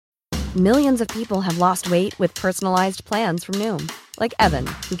Millions of people have lost weight with personalized plans from Noom. Like Evan,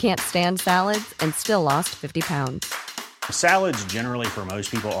 who can't stand salads and still lost 50 pounds. Salads generally for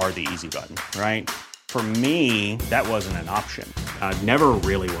most people are the easy button, right? For me, that wasn't an option. I never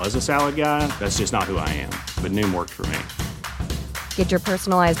really was a salad guy. That's just not who I am. But Noom worked for me. Get your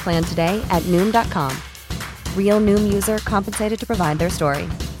personalized plan today at Noom.com. Real Noom user compensated to provide their story.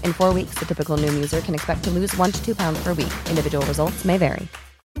 In 4 weeks, the typical Noom user can expect to lose 1 to 2 pounds per week. Individual results may vary.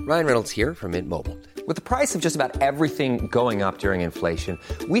 Ryan Reynolds here from Mint Mobile. With the price of just about everything going up during inflation,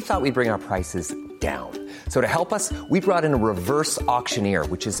 we thought we'd bring our prices down. So to help us, we brought in a reverse auctioneer,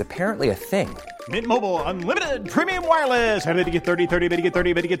 which is apparently a thing. Mint Mobile Unlimited Premium Wireless. How to get 30, 30, how to get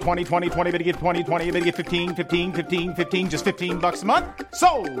 30, how to get 20, 20, 20, how to get 20, 20, how to get 15, 15, 15, 15, just $15 a month?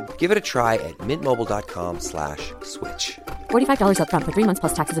 Sold! Give it a try at mintmobile.com/switch. $45 up front for 3 months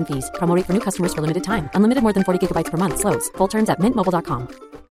plus taxes and fees. Promo rate for new customers for limited time. Unlimited more than 40 gigabytes per month. Slows full terms at mintmobile.com.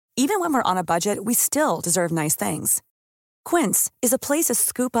 Even when we're on a budget, we still deserve nice things. Quince is a place to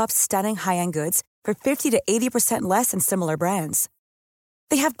scoop up stunning high-end goods for 50 to 80% less than similar brands.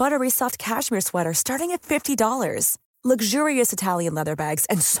 They have buttery soft cashmere sweaters starting at $50, luxurious Italian leather bags,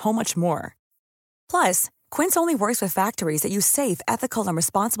 and so much more. Plus, Quince only works with factories that use safe, ethical, and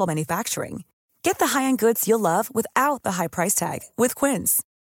responsible manufacturing. Get the high-end goods you'll love without the high price tag with Quince.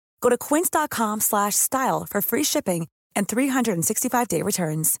 Go to quince.com/style for free shipping and 365-day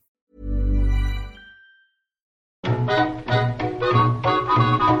returns.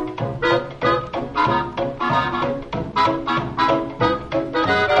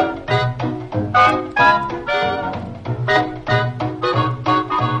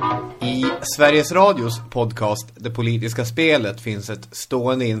 I Sveriges Radios podcast Det politiska spelet finns ett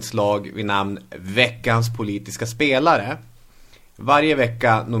stående inslag vid namn Veckans politiska spelare. Varje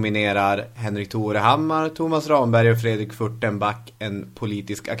vecka nominerar Henrik Torehammar, Thomas Ramberg och Fredrik Furtenback en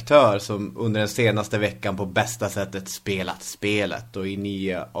politisk aktör som under den senaste veckan på bästa sättet spelat spelet. Och i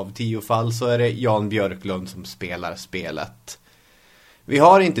 9 av 10 fall så är det Jan Björklund som spelar spelet. Vi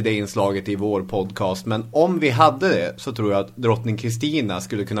har inte det inslaget i vår podcast, men om vi hade det så tror jag att drottning Kristina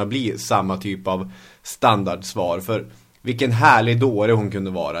skulle kunna bli samma typ av standardsvar. För vilken härlig dåre hon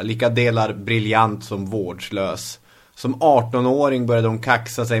kunde vara, lika delar briljant som vårdslös. Som 18-åring började hon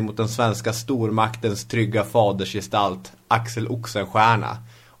kaxa sig mot den svenska stormaktens trygga fadersgestalt, Axel Oxenstierna.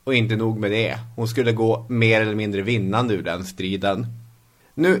 Och inte nog med det, hon skulle gå mer eller mindre vinnande ur den striden.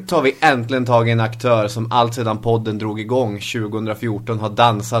 Nu tar vi äntligen tag i en aktör som allt sedan podden drog igång 2014 har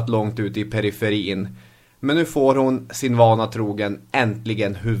dansat långt ut i periferin. Men nu får hon sin vana trogen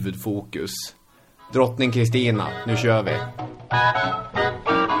äntligen huvudfokus. Drottning Kristina, nu kör vi!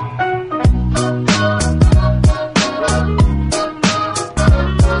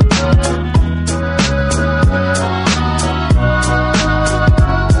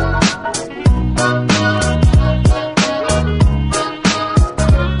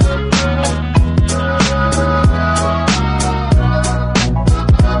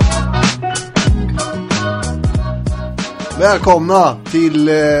 Välkomna till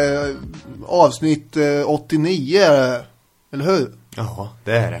avsnitt 89, eller hur? Ja,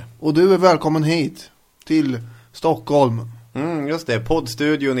 det är det. Och du är välkommen hit till Stockholm. Just det,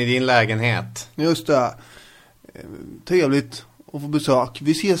 poddstudion i din lägenhet. Just det. Trevligt att få besök.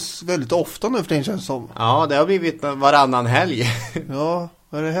 Vi ses väldigt ofta nu för det känns som. Ja, det har blivit varannan helg. Ja,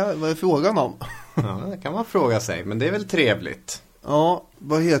 vad är det här? Vad är frågan om? Ja, det kan man fråga sig, men det är väl trevligt. Ja,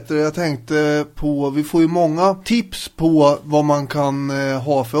 vad heter det? Jag tänkte på, vi får ju många tips på vad man kan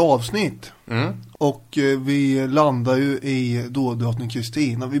ha för avsnitt. Och vi landar ju i då drottning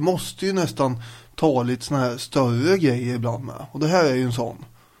Kristina. Vi måste ju nästan ta lite såna här större grejer ibland med. Och det här är ju en sån.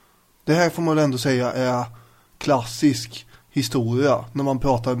 Det här får man ändå säga är klassisk historia. När man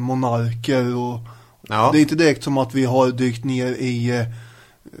pratar monarker och ja. Det är inte direkt som att vi har dykt ner i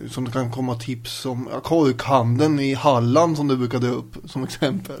som det kan komma tips om korkhandeln i Halland som du brukar dra upp som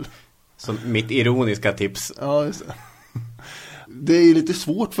exempel. Som mitt ironiska tips. Ja, just det. Det är lite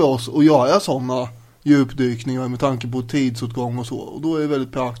svårt för oss att göra sådana djupdykningar med tanke på tidsåtgång och så. Och då är det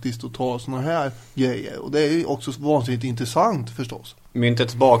väldigt praktiskt att ta sådana här grejer. Och det är ju också vansinnigt intressant förstås.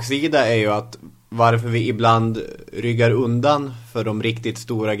 Myntets baksida är ju att varför vi ibland ryggar undan för de riktigt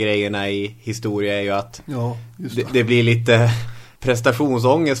stora grejerna i historia är ju att ja, just det blir lite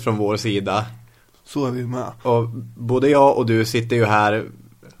prestationsångest från vår sida. Så är vi med. Och både jag och du sitter ju här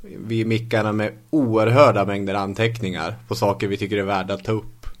vid mickarna med oerhörda mängder anteckningar på saker vi tycker är värda att ta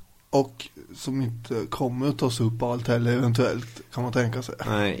upp. Och som inte kommer att tas upp allt heller eventuellt, kan man tänka sig.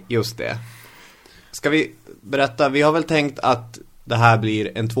 Nej, just det. Ska vi berätta, vi har väl tänkt att det här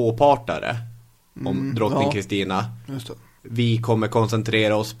blir en tvåpartare om drottning Kristina. Just det. vi kommer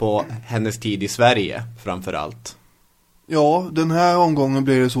koncentrera oss på hennes tid i Sverige framförallt. Ja, den här omgången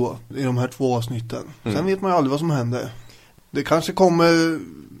blir det så i de här 2 avsnitten. Sen vet man ju aldrig vad som händer. Det kanske kommer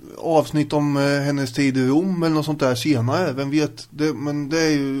avsnitt om hennes tid i Rom eller något sånt där senare. Vem vet, men det är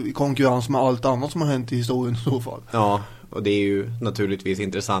ju i konkurrens med allt annat som har hänt i historien i så fall. Ja, och det är ju naturligtvis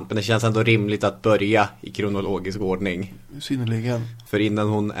intressant. Men det känns ändå rimligt att börja i kronologisk ordning. Synnerligen. För innan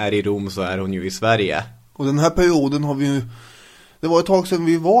hon är i Rom så är hon ju i Sverige. Och den här perioden har vi ju... Det var ett tag sedan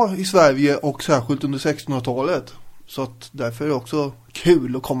vi var i Sverige och särskilt under 1600-talet. Så att därför är det också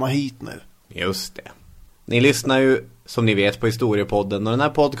kul att komma hit nu. Just det. Ni lyssnar ju, som ni vet, på Historiepodden. Och den här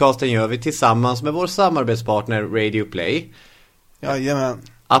podcasten gör vi tillsammans med vår samarbetspartner Radio Play. Jajamän.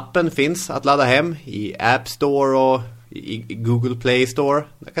 Appen finns att ladda hem i App Store och i Google Play Store.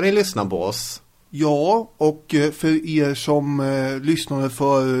 Där kan ni lyssna på oss. Ja, och för er som lyssnade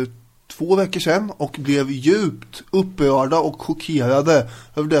för 2 veckor sedan och blev djupt upprörda och chockerade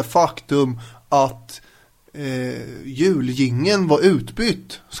över det faktum att julgingen var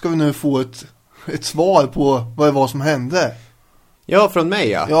utbytt, ska vi nu få ett svar på vad det var som hände. Ja, från mig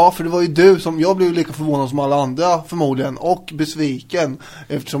ja. Ja, för det var ju du som, jag blev lika förvånad som alla andra förmodligen, och besviken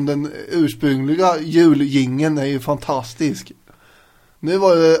eftersom den ursprungliga julgingen är ju fantastisk. Nu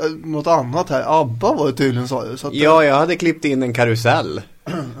var det något annat här, ABBA var det tydligen, sa du. Så att ja, jag hade klippt in en karusell.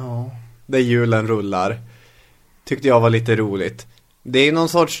 Ja. Där julen rullar. Tyckte jag var lite roligt. Det är någon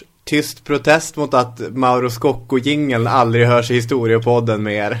sorts tyst protest mot att Mauro Scocco-jingeln aldrig hörs i Historiepodden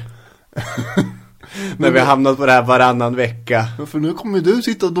mer. När vi har hamnat på det här varannan vecka. För nu kommer du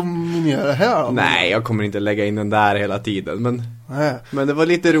sitta och dominera här. Nej, jag kommer inte lägga in den där hela tiden. Men det var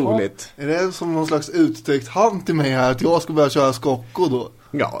lite roligt. Ja, är det som någon slags utsträckt hand till mig här att jag ska börja köra Scocco då?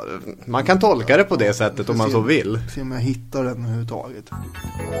 Ja, man kan tolka det på det sättet om man så vill. Se om jag hittar den överhuvudtaget.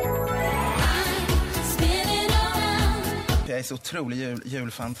 Jag är så otrolig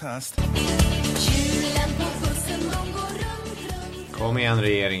julfantast. Kom igen,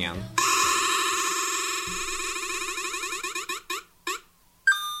 regeringen.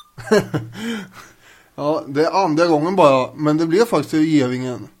 Ja, det är andra gången bara, men det blev faktiskt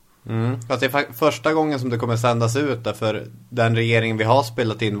regeringen. Fast det är första gången som det kommer sändas ut, därför den regeringen vi har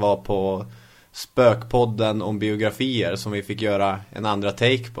spelat in var på Spökpodden om biografier som vi fick göra en andra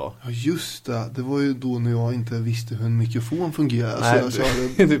take på. Ja, just det. Det var ju då när jag inte visste hur en mikrofon fungerar. Nej, så jag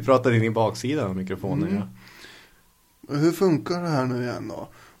körde... du pratade in i baksidan av mikrofonen, ja. Hur funkar det här nu igen då?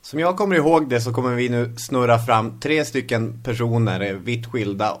 Som jag kommer ihåg det så kommer vi nu snurra fram 3 stycken personer vitt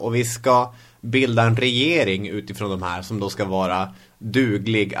skilda och vi ska bilda en regering utifrån de här som då ska vara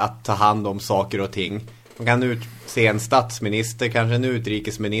duglig att ta hand om saker och ting. Man kan utse en statsminister, kanske en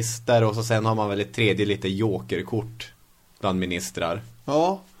utrikesminister och så sen har man väl ett tredje lite jokerkort bland ministrar.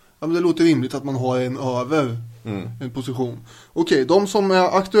 Ja, men det låter rimligt att man har en över en position. Okej, de som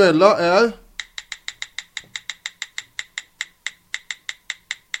är aktuella är...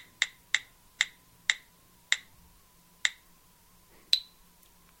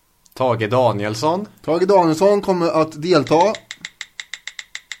 Tage Danielsson. Tage Danielsson kommer att delta.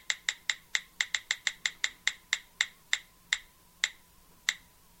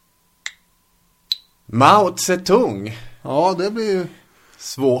 Mao Zedong. Ja, det blir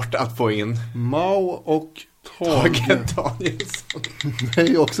svårt att få in. Mao och Tage Danielsson. Det är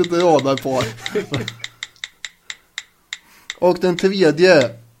ju också ett radarpar. Och den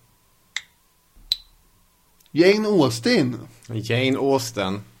tredje, Jane Austen. Jane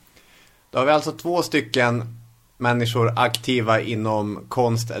Austen. Då har vi alltså 2 stycken människor aktiva inom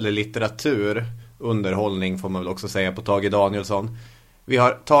konst eller litteratur. Underhållning får man väl också säga på Tage Danielsson. Vi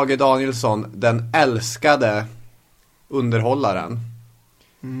har Tage Danielsson, den älskade underhållaren.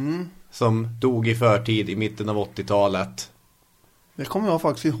 Som dog i förtid i mitten av 80-talet. Det kommer jag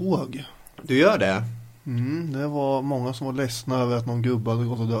faktiskt ihåg. Du gör det? Det var många som var ledsna över att någon gubbe hade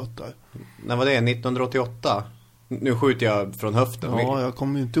gått och dött där. När var det? 1988? Nu skjuter jag från höften. Ja, jag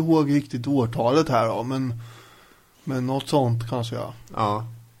kommer inte ihåg riktigt årtalet här då, men något sånt kanske jag. Ja,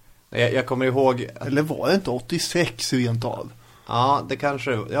 jag kommer ihåg... Eller var det inte 86 rent av? Ja, det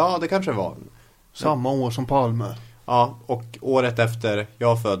kanske var. Samma år som Palme. Ja, och året efter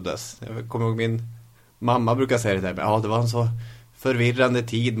jag föddes. Jag kommer ihåg min mamma brukar säga det där. Ja, det var en så förvirrande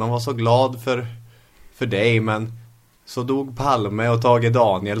tid. Man var så glad för dig, men så dog Palme och Tage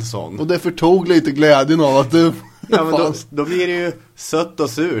Danielsson. Och det förtog lite glädjen av att du... Ja, men då blir det ju sött och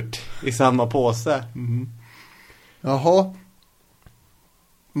surt i samma påse. Jaha.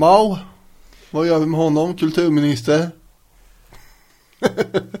 Mao, vad gör vi med honom? Kulturminister?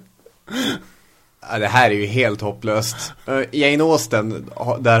 Ja, det här är ju helt hopplöst. Jane Austen,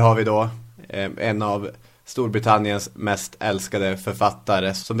 där har vi då en av Storbritanniens mest älskade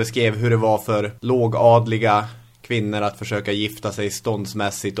författare, som beskrev hur det var för lågadliga kvinnor att försöka gifta sig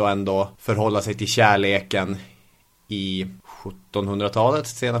ståndsmässigt och ändå förhålla sig till kärleken i 1700-talet,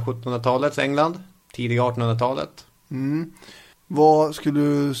 sena 1700-talets England, tidiga 1800-talet. Vad skulle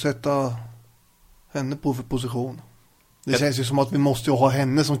du sätta henne på för position? Det känns ju som att vi måste ha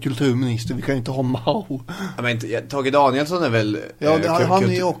henne som kulturminister. Vi kan ju inte ha Mao. Ja, men Tage Danielsson är väl... Ja, han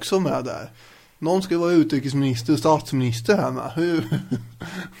är ju också med där. Någon ska ju vara utrikesminister och statsminister här med.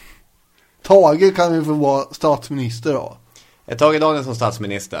 Tage kan ju få vara statsminister då. Är Tage Danielsson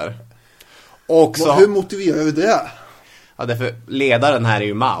statsminister? Och så... Hur motiverar vi det? Ja, därför ledaren här är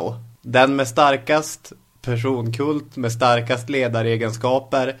ju Mao. Den med starkast personkult, med starkast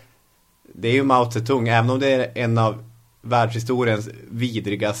ledaregenskaper, det är ju Mao Zedong, även om det är en av världshistoriens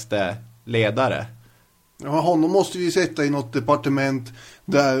vidrigaste ledare. Ja, honom måste vi sätta i något departement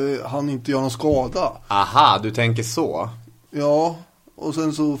där han inte gör någon skada. Aha, du tänker så. Ja, och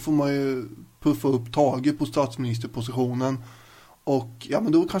sen så får man ju puffa upp Tage på statsministerpositionen. Och ja,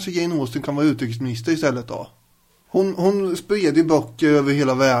 men då kanske Jane Austen kan vara utrikesminister istället då. Hon spred ju böcker över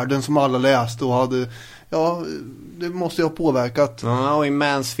hela världen som alla läste och hade, ja, det måste ju ha påverkat. Ja, och i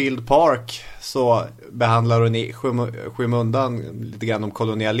Mansfield Park så behandlar hon i skymundan lite grann om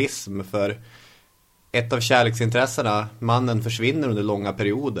kolonialism, för ett av kärleksintressena, mannen, försvinner under långa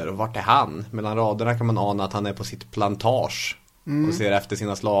perioder. Och vart är han? Mellan raderna kan man ana att han är på sitt plantage och ser efter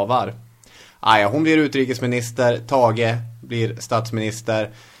sina slavar. Ja, hon blir utrikesminister, Tage blir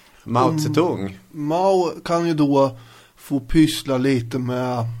statsminister, Mao Zedong. Mao kan ju då få pyssla lite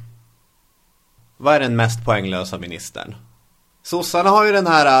med... Vad är den mest poänglösa ministern? Sossarna har ju den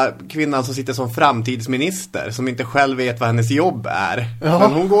här kvinnan som sitter som framtidsminister, som inte själv vet vad hennes jobb är. Ja.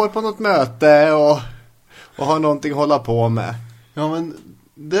 Men hon går på något möte och har någonting att hålla på med. Ja, men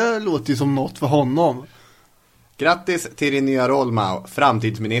det låter ju som något för honom. Grattis till din nya roll, Mao,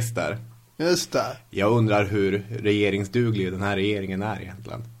 framtidsminister. Just det. Jag undrar hur regeringsduglig den här regeringen är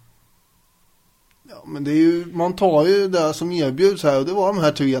egentligen. Ja, men det är ju, man tar ju det som erbjuds här, och det var de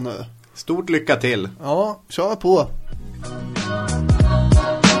här 3 nu. Stort lycka till. Ja, kör på.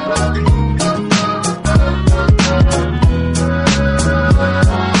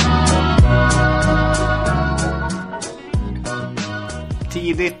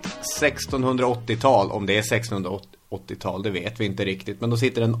 Tidigt 1680-tal, om det är 1680-tal, det vet vi inte riktigt. Men då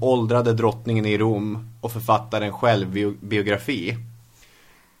sitter den åldrade drottningen i Rom och författar en självbiografi.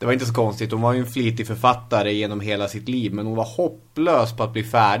 Det var inte så konstigt, hon var ju en flitig författare genom hela sitt liv, men hon var hopplös på att bli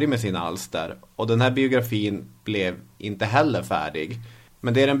färdig med sina alster. Och den här biografin blev inte heller färdig.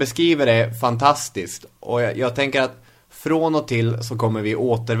 Men det den beskriver är fantastiskt, och jag tänker att från och till så kommer vi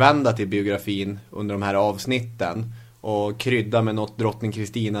återvända till biografin under de här avsnitten och krydda med något drottning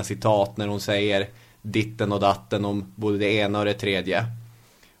Kristina citat när hon säger ditten och datten om både det ena och det tredje.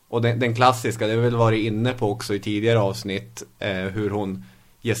 Och den klassiska, det har väl varit inne på också i tidigare avsnitt, hur hon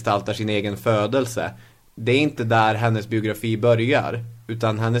gestaltar sin egen födelse. Det är inte där hennes biografi börjar,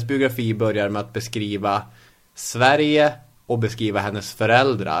 utan hennes biografi börjar med att beskriva Sverige och beskriva hennes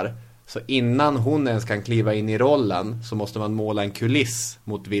föräldrar. Så innan hon ens kan kliva in i rollen så måste man måla en kuliss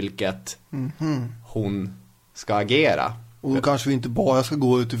mot vilket hon ska agera. Och då kanske vi inte bara ska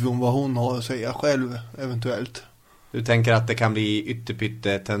gå utifrån vad hon har att säga själv, eventuellt. Du tänker att det kan bli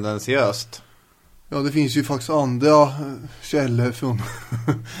ytterpytte tendensiöst? Ja, det finns ju faktiskt andra källor från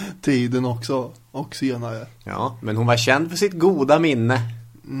tiden också, och senare. Ja, men hon var känd för sitt goda minne.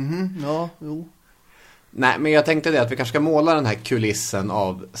 Ja, jo. Nej, men jag tänkte det att vi kanske ska måla den här kulissen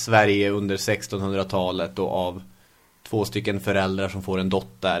av Sverige under 1600-talet och av 2 stycken föräldrar som får en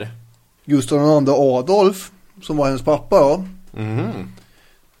dotter. Gustav II Adolf, som var hennes pappa då.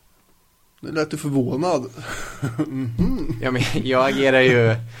 Det lät du förvånad. Ja, men jag agerar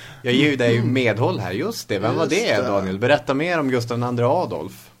ju... Jag ger ju dig medhåll här, just det. Vem var det, Daniel? Berätta mer om Gustav II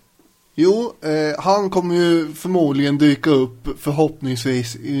Adolf. Jo, han kommer ju förmodligen dyka upp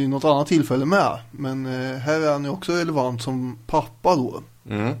förhoppningsvis i något annat tillfälle med. Men här är han ju också relevant som pappa då.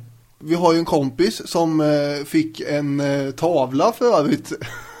 Vi har ju en kompis som fick en tavla för övrigt.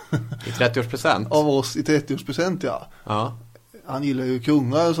 I 30-årspresent? Av oss i 30-årspresent, ja. Ja. Han gillar ju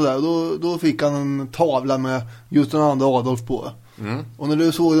kungar och sådär. Då fick han en tavla med Gustav II Adolf på. Och när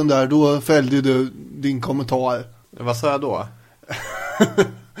du såg den där, då fällde du din kommentar. Vad sa jag då?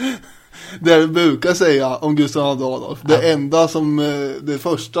 Det du brukar säga om Gustav II Adolf. Det enda som, det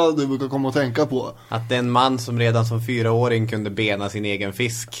första du brukar komma att tänka på. Att det är en man som redan som 4-åring kunde bena sin egen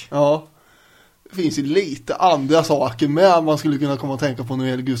fisk. Ja. Det finns ju lite andra saker med man skulle kunna komma att tänka på när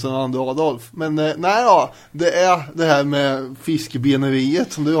det gäller Gustav II Adolf. Men nej då, det är det här med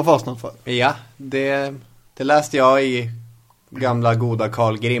fiskebeneriet som du har fastnat för. Ja, det Det läste jag i gamla goda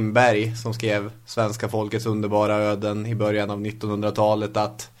Carl Grimberg som skrev Svenska folkets underbara öden i början av 1900-talet,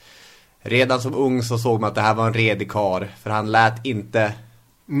 att redan som ung så såg man att det här var en redig karl, för han lät inte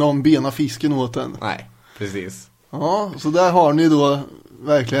någon bena fisken åt den. Nej, precis. Ja, så där har ni då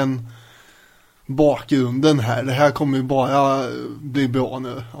verkligen bakgrunden här. Det här kommer ju bara bli bra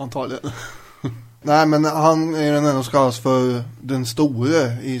nu, antagligen. Nej, men han är den enda som kallas för den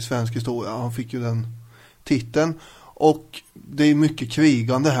store i svensk historia. Han fick ju den titeln. Och det är mycket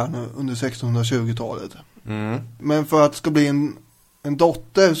krigande här nu under 1620-talet. Men för att det ska bli en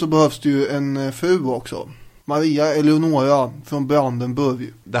dotter så behövs det ju en fru också. Maria Eleonora från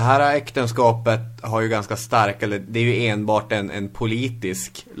Brandenburg. Det här äktenskapet har ju ganska stark, eller det är ju enbart en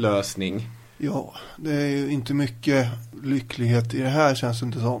politisk lösning. Ja, det är ju inte mycket lycklighet i det här, känns det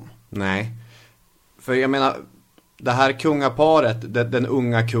inte som. Nej. För jag menar, det här kungaparet, den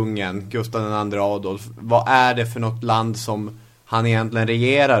unga kungen, Gustav II Adolf, vad är det för något land som han egentligen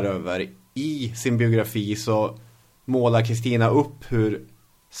regerar över? I sin biografi så målar Kristina upp hur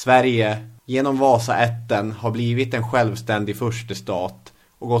Sverige genom Vasaätten har blivit en självständig furstestat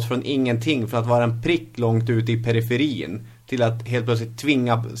och gått från ingenting, från att vara en prick långt ute i periferin, till att helt plötsligt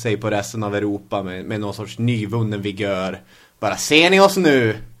tvinga sig på resten av Europa med någon sorts nyvunnen vigör. Bara, ser ni oss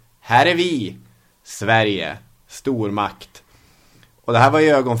nu? Här är vi, Sverige, stormakt. Och det här var ju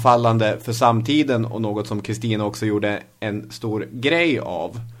ögonfallande för samtiden och något som Kristina också gjorde en stor grej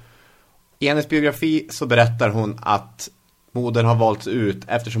av. I hennes biografi så berättar hon att modern har valts ut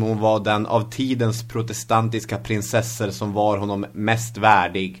eftersom hon var den av tidens protestantiska prinsessor som var honom mest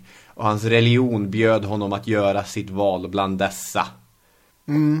värdig, och hans religion bjöd honom att göra sitt val bland dessa.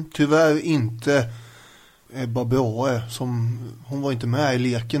 Tyvärr inte Ebba Brahe, som hon var inte med i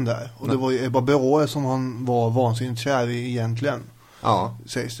leken där. Och det var ju Ebba Brahe som han var vansinnigt kär i egentligen. Ja,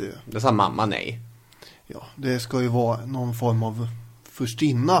 sägs det ju. Det sa mamma nej. Ja, det ska ju vara någon form av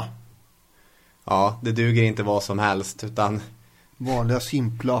förstinna. Ja, det duger inte vad som helst, utan vanliga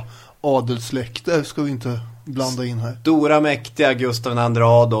simpla adelssläkter ska vi inte blanda in här. Stora mäktiga Gustav II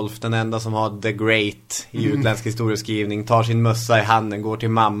Adolf, den enda som har the great i utländsk historieskrivning, tar sin mössa i handen, går till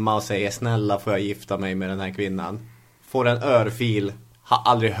mamma och säger: snälla, får jag gifta mig med den här kvinnan? Får en örfil.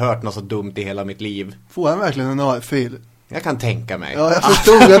 Har aldrig hört något så dumt i hela mitt liv. Får han verkligen en örfil? Jag kan tänka mig. Ja, jag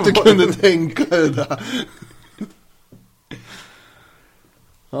förstod att du kunde tänka det där.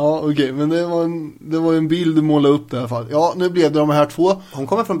 Ja, okej, men det var en bild du målade upp där i alla fall. Ja, nu blev det de här två. Hon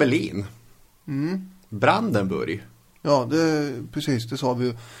kommer från Berlin. Brandenburg. Ja, precis, det sa vi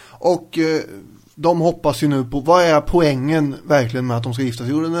ju. Och de hoppas ju nu på, vad är poängen verkligen med att de ska gifta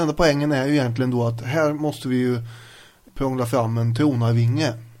sig? Jo, den enda poängen är ju egentligen då att här måste vi ju prångla fram en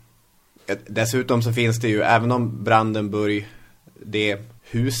tronarvinge. Dessutom så finns det ju, även om Brandenburg, det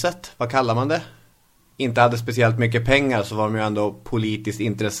huset, vad kallar man det, inte hade speciellt mycket pengar, så var de ju ändå politiskt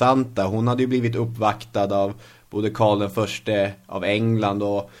intressanta. Hon hade ju blivit uppvaktad av både Karl I av England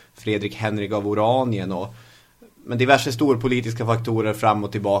och Fredrik Henrik av Oranien men diverse storpolitiska faktorer fram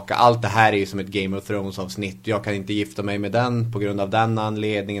och tillbaka. Allt det här är ju som ett Game of Thrones avsnitt. Jag kan inte gifta mig med den på grund av den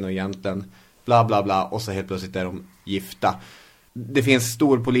anledningen och egentligen bla bla bla, och så helt plötsligt är de gifta. Det finns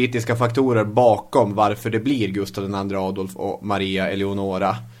storpolitiska faktorer bakom varför det blir Gustav II Adolf och Maria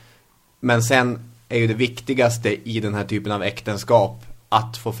Eleonora. Men sen är ju det viktigaste i den här typen av äktenskap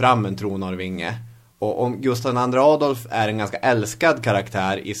att få fram en tronarvinge. Och om Gustav II Adolf är en ganska älskad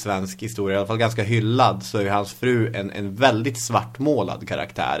karaktär i svensk historia, i alla fall ganska hyllad, så är hans fru en väldigt svartmålad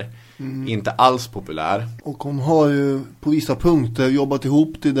karaktär. Inte alls populär. Och hon har ju på vissa punkter jobbat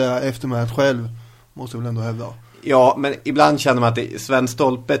ihop det där eftermälet själv, måste jag väl ändå hävda. Ja, men ibland känner man att Sven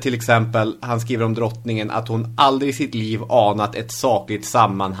Stolpe till exempel, han skriver om drottningen att hon aldrig i sitt liv anat ett sakligt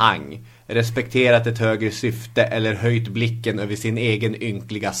sammanhang, respekterat ett högre syfte eller höjt blicken över sin egen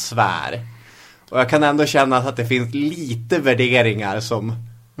ynkliga sfär. Och jag kan ändå känna att det finns lite värderingar som...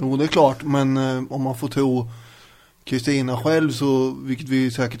 Jo, det är klart, men om man får tro Kristina själv, så, vilket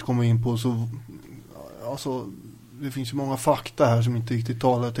vi säkert kommer in på, så alltså, det finns ju många fakta här som inte riktigt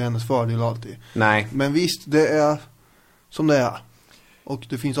talar till hennes fördel alltid. Nej. Men visst, det är som det är. Och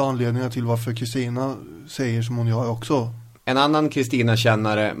det finns anledningar till varför Kristina säger som hon gör också. En annan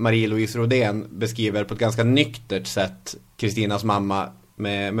Kristina-kännare, Marie-Louise Rodén, beskriver på ett ganska nyktert sätt Kristinas mamma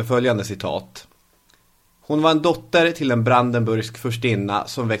med följande citat. Hon var en dotter till en brandenburgsk furstinna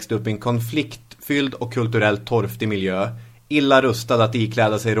som växte upp i en konfliktfylld och kulturellt torftig miljö, illa rustad att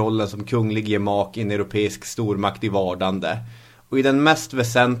ikläda sig rollen som kunglig gemak i en europeisk stormakt i vardande, och i den mest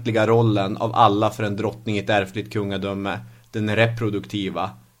väsentliga rollen av alla för en drottning i ett ärftligt kungadöme, den reproduktiva,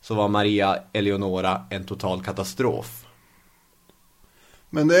 så var Maria Eleonora en total katastrof.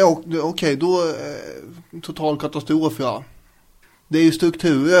 Men det är okej, då total katastrof, ja. Det är ju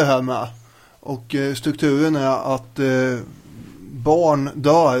strukturer här med. Och strukturen är att barn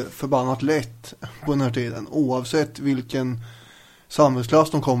dör förbannat lätt på den här tiden. Oavsett vilken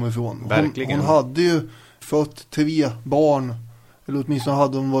samhällsklass de kommer ifrån. Verkligen. Hon hade ju fått 3 barn. Eller åtminstone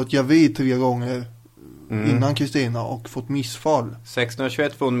hade hon varit gravid 3 gånger innan Kristina och fått missfall.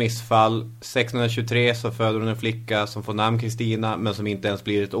 1621 får hon missfall. 1623 så föder hon en flicka som får namn Kristina men som inte ens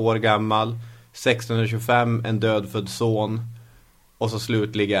blir ett år gammal. 1625 en dödfödd son. Och så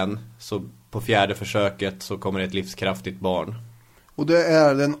slutligen så på 4:e försöket så kommer ett livskraftigt barn. Och det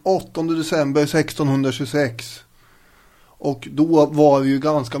är den 8 december 1626. Och då var det ju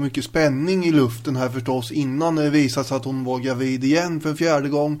ganska mycket spänning i luften här förstås innan det visade sig att hon var gravid igen för en 4:e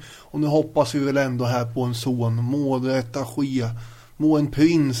gång. Och nu hoppas vi väl ändå här på en son. Må detta ske. Må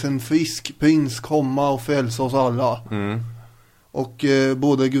en frisk prins komma och frälsa oss alla. Och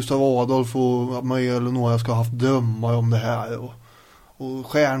både Gustav Adolf och Maria Eleonora ska ha haft drömmar om det här. Och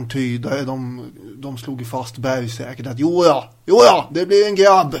stjärntydare, de slog fast bergsäkert att jo ja, det blir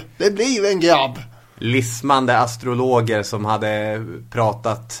en grabb. Lismande astrologer som hade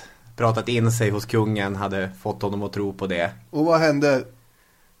pratat in sig hos kungen hade fått honom att tro på det. Och vad hände?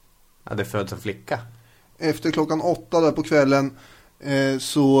 Ja, det föds en flicka. Efter klockan 8 där på kvällen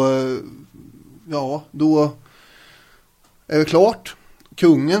då är det klart.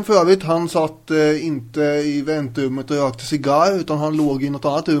 Kungen för övrigt, han satt inte i väntrummet och rökte cigarr utan han låg i något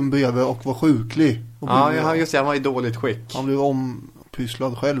annat rum bredvid och var sjuklig. Ja, just det, han var i dåligt skick. Han blev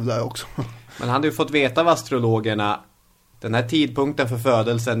ompysslad själv där också. Men han hade ju fått veta av astrologerna den här tidpunkten för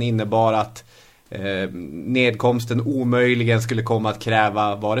födelsen innebar att nedkomsten omöjligen skulle komma att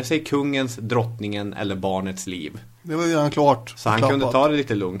kräva vare sig kungens, drottningen eller barnets liv. Det var ju redan klart. Så han kunde ta det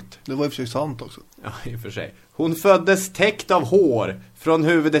lite lugnt. Det var i och för sig sant också. Ja, i och för sig. Hon föddes täckt av hår från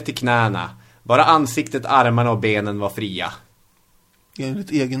huvudet till knäna. Bara ansiktet, armarna och benen var fria.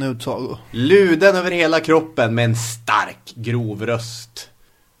 Enligt egen utsago. Luden över hela kroppen med en stark, grov röst.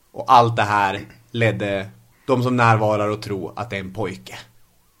 Och allt det här ledde de som närvarar att tro att det är en pojke.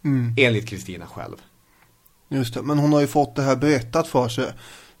 Enligt Kristina själv. Just det, men hon har ju fått det här berättat för sig.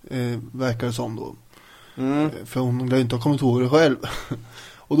 Verkar det som då. För hon lär inte ha kommit ihåg det själv.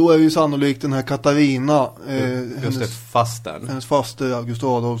 Och då är ju sannolikt den här Katarina, hennes faster, Gustav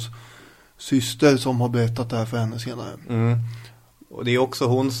Adolfs syster, som har berättat det här för henne senare. Och det är också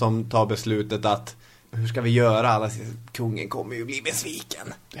hon som tar beslutet att hur ska vi göra? Kungen kommer ju bli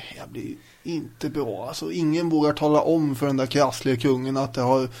besviken. Det här blir inte bra. Alltså, ingen vågar tala om för den där krassliga kungen att det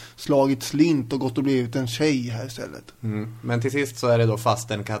har slagit slint och gått och blivit en tjej här istället. Men till sist så är det då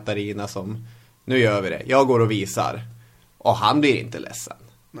fasten Katarina som, nu gör vi det. Jag går och visar. Och han blir inte ledsen.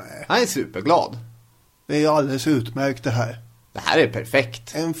 Nej. Han är superglad. Det är alldeles utmärkt det här. Det här är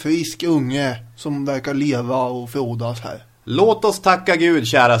perfekt. En frisk unge som verkar leva och frodas här. Låt oss tacka Gud,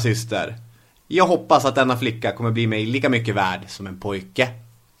 kära syster. Jag hoppas att denna flicka kommer bli mig lika mycket värd som en pojke.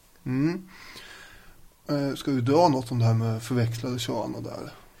 Ska vi dra något om det här med förväxlade kön och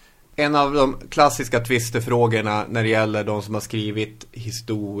där? En av de klassiska tvistefrågorna när det gäller de som har skrivit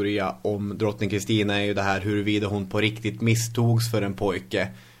historia om drottning Kristina är ju det här huruvida hon på riktigt misstogs för en pojke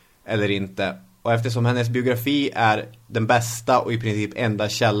eller inte. Och eftersom hennes biografi är den bästa och i princip enda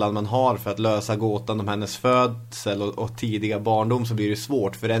källan man har för att lösa gåtan om hennes födsel och tidiga barndom, så blir det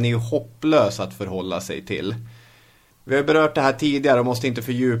svårt, för den är ju hopplös att förhålla sig till. Vi har berört det här tidigare och måste inte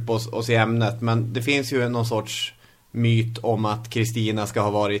fördjupa oss i ämnet, men det finns ju någon sorts myt om att Kristina ska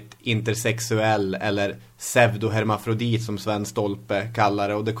ha varit intersexuell eller pseudohermafrodit som Sven Stolpe kallar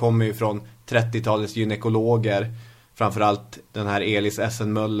det, och det kommer ju från 30-talets gynekologer, framförallt den här Elis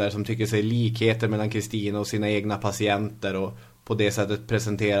Essenmöller, som tycker sig likheter mellan Kristina och sina egna patienter, och på det sättet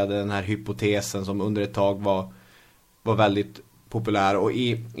presenterade den här hypotesen som under ett tag var väldigt populär. Och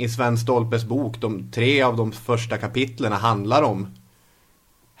i Sven Stolpes bok, 3 av de första kapitlerna handlar om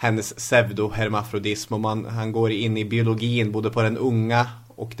hennes pseudohermafrodism, och han går in i biologin både på den unga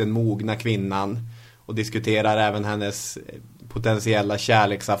och den mogna kvinnan och diskuterar även hennes potentiella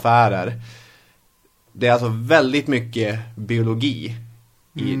kärleksaffärer. Det är alltså väldigt mycket biologi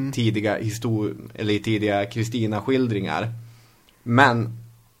i tidiga Kristina-skildringar. Men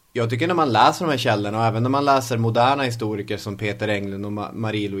jag tycker när man läser de här källorna, och även när man läser moderna historiker som Peter Englund och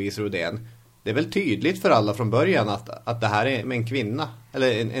Marie-Louise Rodén, det är väl tydligt för alla från början att det här är med en kvinna,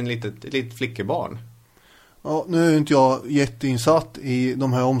 eller en litet flickebarn. Ja, nu är inte jag jätteinsatt i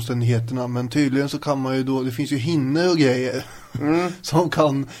de här omständigheterna, men tydligen så kan man ju då, det finns ju hinnor och grejer som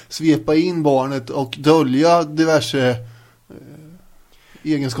kan svepa in barnet och dölja diverse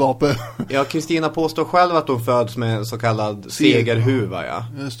egenskaper. Ja, Kristina påstår själv att hon föds med en så kallad segerhuva, ja.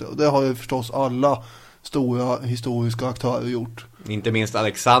 Just det, och det har ju förstås alla stora historiska aktörer gjort. Inte minst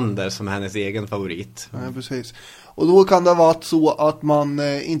Alexander som är hennes egen favorit. Ja, precis. Och då kan det ha varit så att man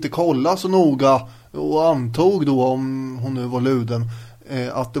inte kollade så noga och antog då, om hon nu var luden,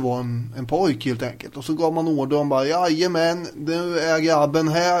 att det var en pojk helt enkelt. Och så gav man order om bara, jajamän, nu är grabben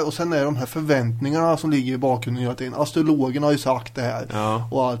här. Och sen är de här förväntningarna som ligger i bakgrunden hela tiden. Astrologerna har ju sagt det här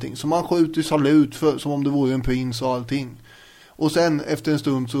och allting. Så man skjuter salut som om det vore en prins och allting. Och sen efter en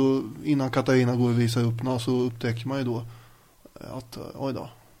stund, så innan Katarina går och visar upp henne, så upptäcker man ju då att, oj då.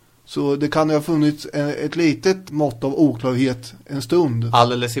 Så det kan ju ha funnits ett litet mått av oklarhet en stund.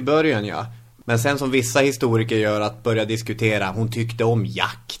 Alldeles i början, ja. Men sen som vissa historiker gör, att börja diskutera, hon tyckte om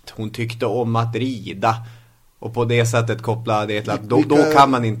jakt, hon tyckte om att rida. Och på det sättet koppla det till att då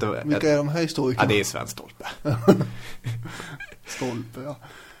kan man inte... Vilka är de här historikerna? Ja, det är Sven Stolpe. Stolpe, ja.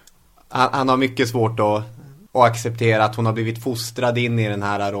 Han har mycket svårt att acceptera att hon har blivit fostrad in i den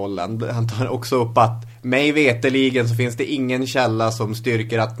här rollen. Han tar också upp att mig veteligen så finns det ingen källa som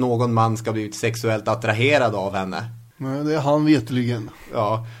styrker att någon man ska blivit sexuellt attraherad av henne. Nej, det är han veteligen.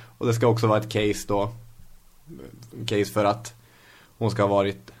 Ja, och det ska också vara ett case då. Case för att hon ska ha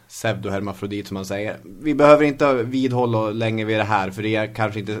varit pseudohermafrodit, som man säger. Vi behöver inte vidhålla länge vid det här, för det är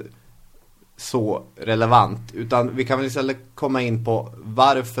kanske inte så relevant. Utan vi kan väl istället komma in på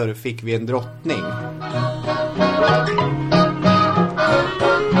varför fick vi en drottning?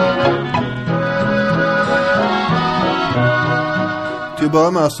 Till att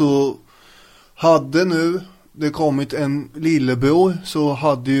börja med så hade nu det kommit en lillebror, så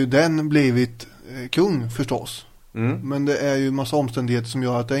hade ju den blivit kung förstås. Men det är ju massa omständigheter som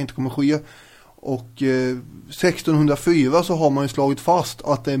gör att det inte kommer ske. Och 1604 så har man ju slagit fast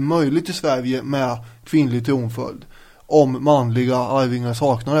att det är möjligt i Sverige med kvinnlig tronföljd om manliga arvingar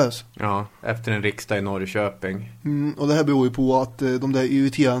saknades. Ja, efter en riksdag i Norrköping. Och det här beror ju på att de där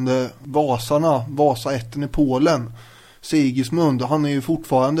irriterande Vasaätten i Polen, Sigismund, han är ju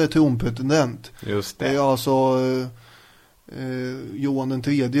fortfarande tronpretendent. Just det. Det är alltså Johan den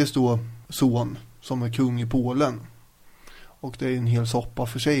tredjes då son som är kung i Polen. Och det är en hel soppa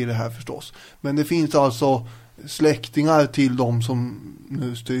för sig det här förstås. Men det finns alltså släktingar till de som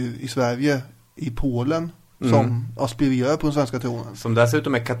nu styr i Sverige i Polen som aspirerar på den svenska tronen. Som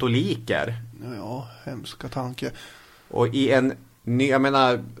dessutom är katoliker. Ja, hemska tanke. Och i en ny, jag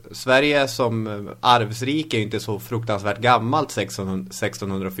menar, Sverige som arvsrike är inte så fruktansvärt gammalt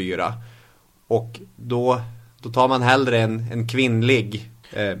 1604. Och då tar man hellre en kvinnlig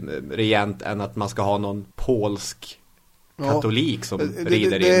regent än att man ska ha någon polsk katolik som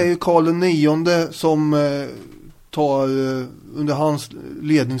rider in. Det är ju Karl IX som tar under hans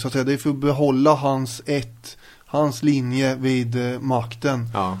ledning så att säga. Det är för att behålla hans linje vid makten.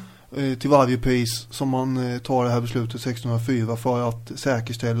 Ja. Till varje pris som man tar det här beslutet 1604 för att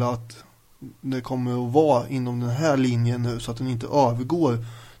säkerställa att det kommer att vara inom den här linjen nu, så att den inte övergår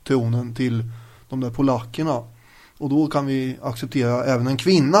tronen till de där polackerna. Och då kan vi acceptera även en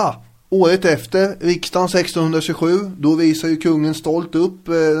kvinna. Året efter, riksdagen 1627, då visar ju kungen stolt upp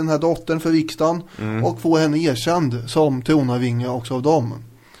den här dottern för riksdagen och får henne erkänd som tronarvinge också av dem.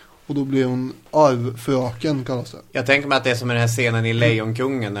 Och då blir hon arvfröken, kallas det. Jag tänker mig att det är som i den här scenen i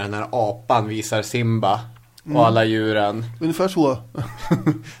Lejonkungen när den här apan visar Simba och alla djuren. Ungefär så.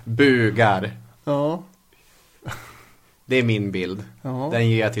 Bugar. Ja. Det är min bild. Ja. Den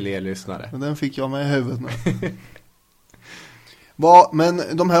ger jag till er lyssnare. Men den fick jag med i huvudet nu. Men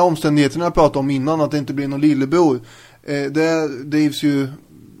de här omständigheterna jag pratade om innan, att det inte blir någon lillebror, det drivs ju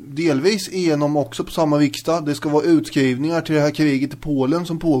delvis igenom också på samma riksdag. Det ska vara utskrivningar till det här kriget i Polen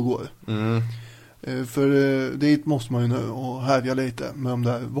som pågår. För dit måste man ju nu och härja lite med de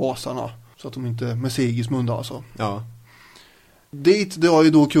där vasarna, så att de inte, med Sigismund alltså. Ja. Dit drar ju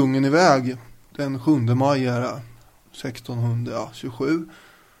då kungen iväg den 7 maj 1627.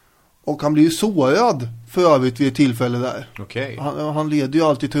 Och han blir ju sårad för övrigt vid ett tillfälle där. Okay. Han leder ju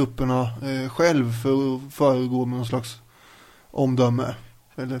alltid trupperna själv för att föregå med någon slags omdöme.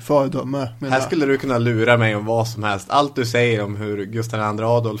 Eller fördöme. Här skulle du kunna lura mig om vad som helst. Allt du säger om hur Gustav II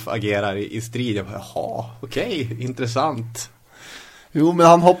Adolf agerar i strid. Jag bara, jaha, okej, intressant. Jo, men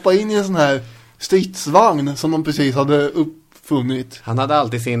han hoppar in i en sån här stridsvagn som de precis hade uppfunnit. Han hade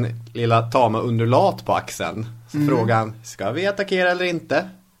alltid sin lilla tama underlat på axeln. Så frågan, ska vi attackera eller inte?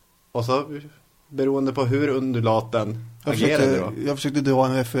 Och så, beroende på hur underlaten agerade då. Jag försökte dra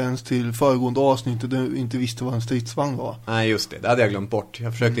en referens till föregående avsnitt där du inte visste vad en stridsvagn var. Nej, just det. Det hade jag glömt bort.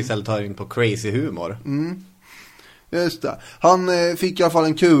 Jag försökte istället ta in på crazy humor. Just det. Han fick i alla fall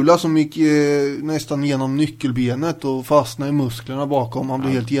en kula som gick nästan genom nyckelbenet och fastnade i musklerna bakom. Han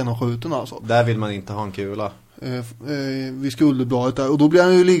blev helt genomskjuten alltså. Där vill man inte ha en kula. Vid skulderbladet där. Och då blev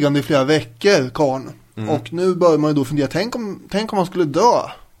han ju liggande i flera veckor, karn. Och nu börjar man ju då fundera, tänk om man skulle dö.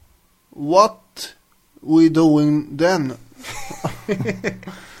 What we doing then?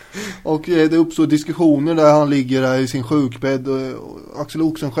 Och det uppstår diskussioner där han ligger där i sin sjukbädd. Axel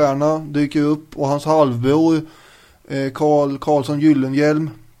Oxenstierna dyker upp och hans halvbror Karlsson Gyllenhielm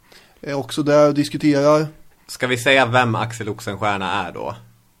är också där och diskuterar. Ska vi säga vem Axel Oxenstierna är då?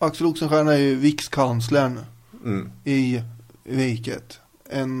 Axel Oxenstierna är ju rikskanslern i riket.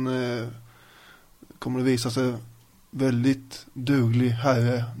 Kommer det visa sig väldigt duglig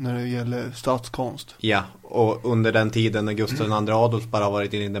herre när det gäller statskonst. Ja, och under den tiden när Gustav II Adolf bara har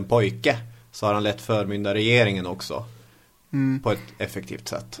varit en liten pojke så har han lett förmyndarregeringen också på ett effektivt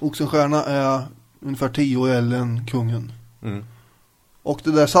sätt. Oxenstierna är ungefär 10 år äldre än kungen. Och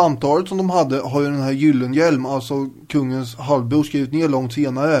det där samtalet som de hade har ju den här Gyllenhielm, alltså kungens halvbror, skrivit ner långt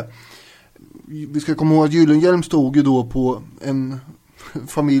senare. Vi ska komma ihåg att Gyllenhielm stod ju då på en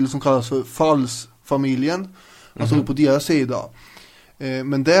familj som kallas för Falsfamiljen. Han stod på deras sida.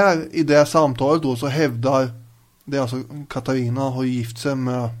 Men där i det samtalet då så hävdar det, alltså Katarina har gift sig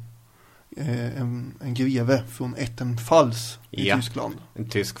med en greve från Ettenfalls i Tyskland. En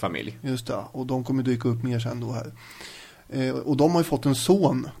tysk familj. Just det, och de kommer dyka upp mer sen då här. Och de har ju fått en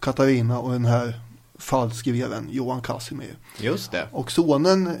son, Katarina, och den här falskgreven Johan Casimir. Just det. Och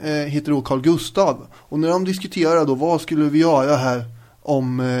sonen heter då Carl Gustav. Och när de diskuterar då, vad skulle vi göra här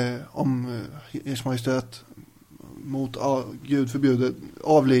om Ers Majestät mot Gud förbjudet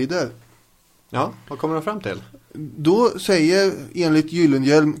avlider. Ja, vad kommer de fram till? Då säger enligt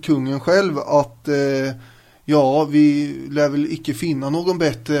Gyllenhielm kungen själv att vi lär väl icke finna någon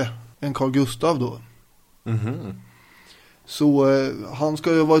bättre än Carl Gustav då. Så han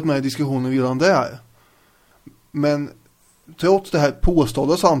ska ju ha varit med i diskussionen redan där. Men trots det här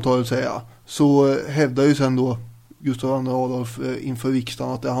påstådda samtalet, säger jag, så hävdar ju sen då Gustav II Adolf inför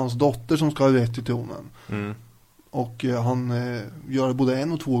riksdagen att det är hans dotter som ska ha rätt till tronen. Och han gör det både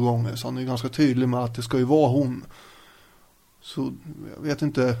 1 och 2 gånger, så han är ganska tydlig med att det ska ju vara hon. Så jag vet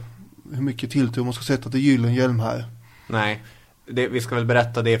inte hur mycket tilltro man ska sätta till Gyllenhielm här. Nej, vi ska väl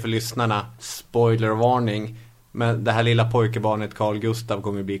berätta det för lyssnarna. Spoilervarning. Men det här lilla pojkebarnet Carl Gustav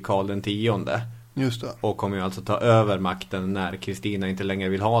kommer bli Karl den 10:e. Just det. Och kommer ju alltså ta över makten när Kristina inte längre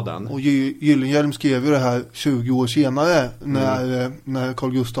vill ha den. Och Gyllenhielm skrev ju det här 20 år senare när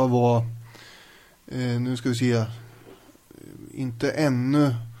Carl Gustav var, nu ska vi se, inte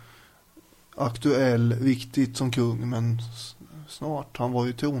ännu aktuell riktigt som kung, men snart. Han var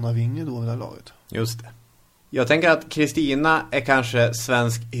ju tronarvinge då i det här laget. Just det. Jag tänker att Kristina är kanske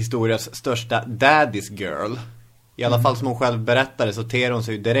svensk historias största daddy's girl. I alla fall som hon själv berättade så ter hon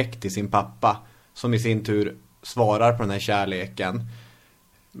sig direkt till sin pappa, som i sin tur svarar på den här kärleken.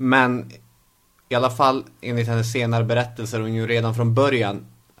 Men i alla fall enligt hennes senare berättelser är hon ju redan från början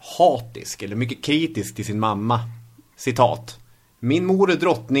hatisk eller mycket kritisk till sin mamma. Citat: "Min mor är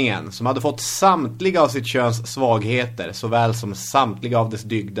drottningen, som hade fått samtliga av sitt köns svagheter såväl som samtliga av dess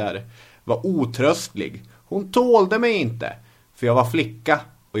dygder, var otröstlig. Hon tålde mig inte, för jag var flicka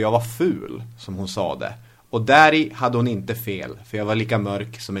och jag var ful, som hon sade. Och däri hade hon inte fel, för jag var lika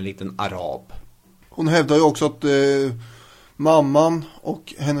mörk som en liten arab." Hon hävdar ju också att mamman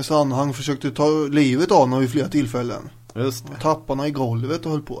och hennes anhang försökte ta livet av henne vid flera tillfällen. Just det. Tapparna i golvet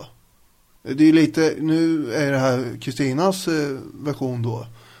och höll på. Det är lite, nu är det här Kristinas version då.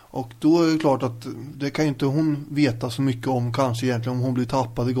 Och då är det klart att det kan ju inte hon veta så mycket om, kanske egentligen, om hon blir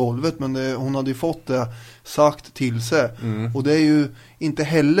tappad i golvet. Men hon hade ju fått det sagt till sig. Och det är ju inte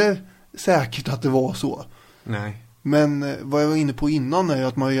heller säkert att det var så. Nej. Men vad jag var inne på innan är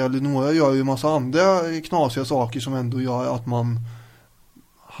att Maria Leonora gör ju en massa andra knasiga saker som ändå gör att man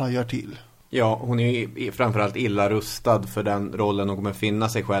hajar till. Ja, hon är ju framförallt illa rustad för den rollen hon kommer finna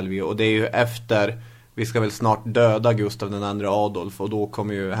sig själv i. Och det är ju efter, vi ska väl snart döda Gustav II Adolf, och då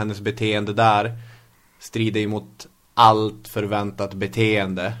kommer ju hennes beteende där strida emot allt förväntat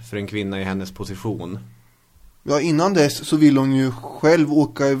beteende för en kvinna i hennes position. Ja, innan dess så vill hon ju själv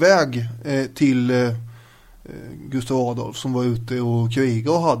åka iväg till Gustav Adolf som var ute och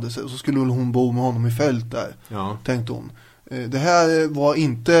kriga och hade sig. Så skulle hon bo med honom i fält där, tänkte hon. Det här var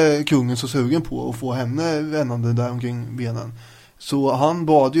inte kungen så sugen på att få henne vändande där omkring benen. Så han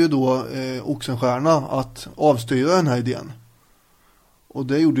bad ju då Oxenstierna att avstyra den här idén. Och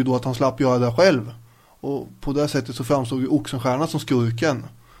det gjorde ju då att han slapp göra det själv. Och på det sättet så framstod ju Oxenstierna som skurken,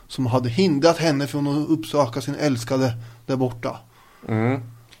 som hade hindrat henne från att uppsöka sin älskade där borta.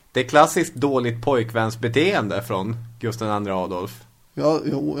 Det är klassiskt dåligt pojkvänsbeteende från Gustav II Adolf.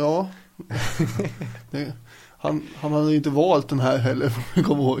 Ja. Han hade inte valt den här heller, får vi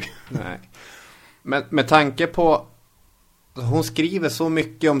komma ihåg. Nej. Men med tanke på... Hon skriver så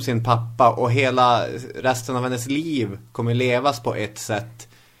mycket om sin pappa och hela resten av hennes liv kommer levas på ett sätt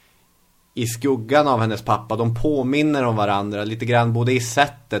i skuggan av hennes pappa. De påminner om varandra lite grann både i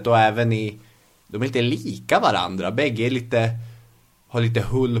sättet och även i... De är lite lika varandra. Bägge är har lite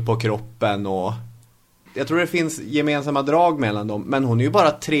hull på kroppen och... Jag tror det finns gemensamma drag mellan dem. Men hon är ju bara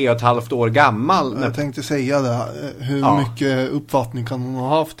 3,5 år gammal. Jag tänkte säga det. Hur mycket uppfattning kan hon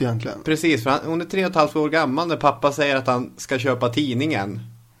ha haft egentligen? Precis, för hon är 3,5 år gammal när pappa säger att han ska köpa tidningen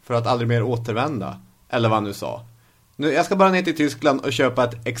för att aldrig mer återvända. Eller vad han nu sa. Jag ska bara ner till Tyskland och köpa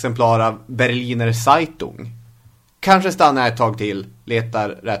ett exemplar av Berliner Zeitung. Kanske stannar ett tag till, letar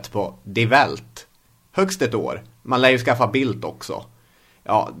rätt på Die Welt. Högst ett år. Man lär ju skaffa Bild också.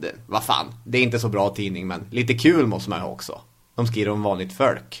 Ja, vad fan. Det är inte så bra tidning, men lite kul måste man ju också. De skriver om vanligt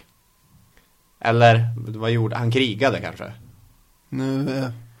folk. Eller, vad gjorde han? Krigade kanske? Nu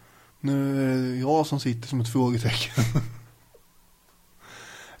är det jag som sitter som ett frågetecken.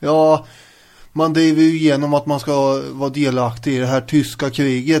 Ja, man driver ju igenom att man ska vara delaktig i det här tyska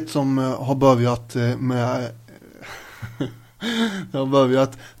kriget som har börjat med... Jag har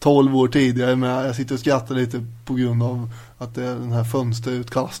börjat 12 år tidigare med... Jag sitter och skrattar lite på grund av att det är den här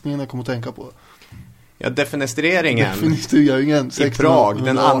fönsterutkastningen jag kommer att tänka på. Ja, defenestreringen i 1600. Prag,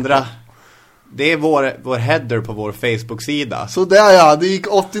 den andra. Det är vår header på vår Facebook-sida. Så där ja, det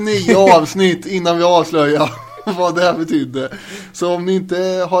gick 89 avsnitt innan vi avslöjade vad det här betydde. Så om ni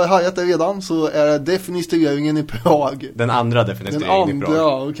inte har hajat det redan så är det defenestreringen i Prag. Den andra defenestreringen i Prag.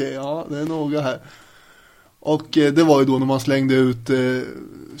 Ja, okej, ja, det är några här. Och det var ju då när man slängde ut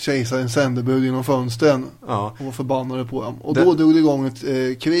kejsarens sändebud genom fönstren och var förbannade på dem. Och då drog det igång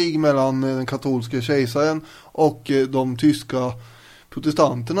ett krig mellan den katolska kejsaren och de tyska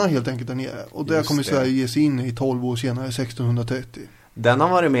protestanterna helt enkelt där nere. Och där kommer Sverige ge sig in i 12 år senare, 1630. Den har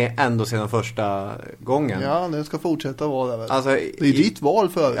varit med ändå sedan första gången. Ja, den ska fortsätta vara där väl. Alltså, det är ditt val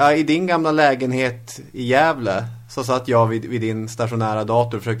för. Ja, i din gamla lägenhet i Gävle så satt jag vid din stationära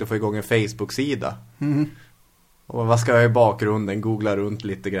dator och försökte få igång en Facebook-sida. Och vad ska jag i bakgrunden? Googla runt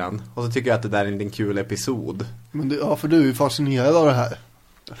lite grann. Och så tycker jag att det där är en kul episod. Men för du är ju fascinerad av det här.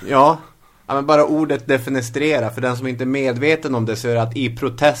 Ja, men bara ordet defenestrera. För den som inte är medveten om det så är det att i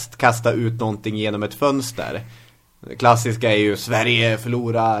protest kasta ut någonting genom ett fönster. Det klassiska är ju Sverige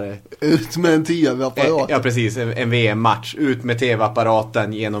förlorar. Ut med en tv-apparat. Ja, precis. En VM-match. Ut med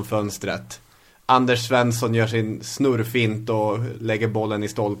tv-apparaten genom fönstret. Anders Svensson gör sin snurrfint och lägger bollen i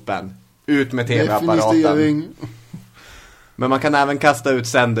stolpen. Ut med tv-apparaten. Men man kan även kasta ut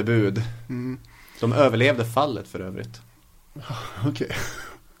sändebud. De överlevde fallet för övrigt. Okej.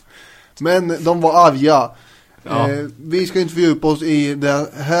 Men de var arga. Ja. Vi ska inte fördjupa oss i det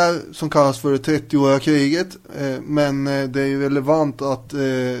här som kallas för det 30-åriga kriget. Men det är ju relevant att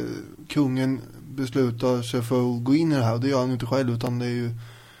kungen beslutar sig för att gå in i det här. Det gör han inte själv utan det är ju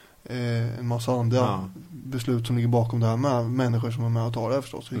en massa andra beslut som ligger bakom det här med människor som är med och tar det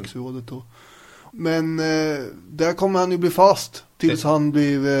förstås, riksrådet och... Men där kommer han ju bli fast tills han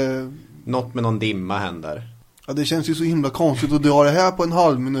blir... Något med någon dimma händer. Ja, det känns ju så himla konstigt att dra det här på en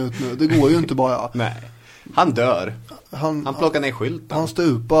halv minut nu. Det går ju inte bara. Nej, han dör. Han plockar ner skylten. Han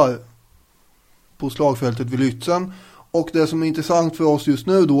stupar på slagfältet vid Lützen. Och det som är intressant för oss just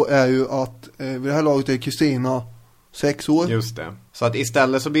nu då är ju att vid det här laget är Kristina 6 år. Just det. Så att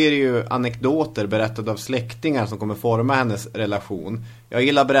istället så blir det ju anekdoter berättade av släktingar som kommer forma hennes relation. Jag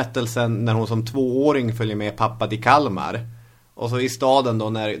gillar berättelsen när hon som 2-åring följer med pappa till Kalmar. Och så i staden då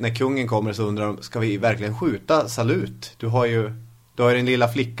när kungen kommer så undrar de, ska vi verkligen skjuta salut? Du har ju den lilla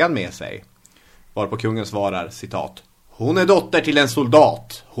flickan med sig. Varpå kungen svarar, citat: hon är dotter till en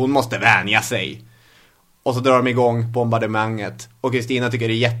soldat. Hon måste vänja sig. Och så drar de igång bombardemanget. Och Kristina tycker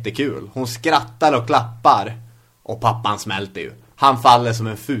det är jättekul. Hon skrattar och klappar. Och pappan smälter ju. Han faller som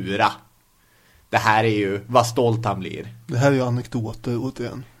en fura. Det här är ju vad stolt han blir. Det här är ju anekdoter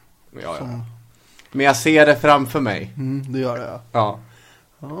återigen. Ja. Men jag ser det framför mig. Det gör det, ja.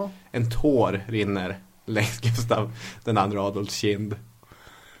 En tår rinner längs Gustav den andra Adolfs kind.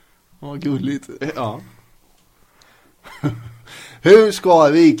 Ja, gulligt. Ja. Hur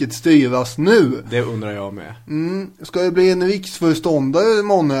ska riket styras nu? Det undrar jag med. Ska det bli en riksförståndare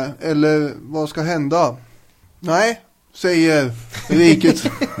månne? Eller vad ska hända? Nej, säger rikets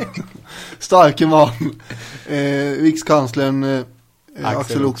starke man. Rikskanslern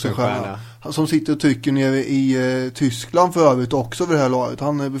Axel Oxenstierna. Som sitter och tycker nere i Tyskland för övrigt också vid det här laget.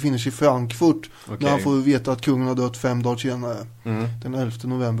 Han befinner sig i Frankfurt när han får veta att kungen har dött 5 dagar senare. Den 11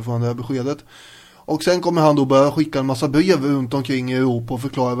 november får han det här beskedet. Och sen kommer han då börja skicka en massa brev runt omkring i Europa och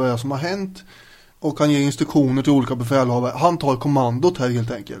förklara vad det är som har hänt. Och han ger instruktioner till olika befälhavare. Han tar kommandot här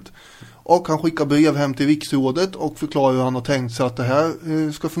helt enkelt. Och han skickar brev hem till riksrådet och förklarar hur han har tänkt sig att det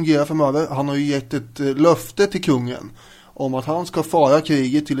här ska fungera framöver. Han har ju gett ett löfte till kungen om att han ska föra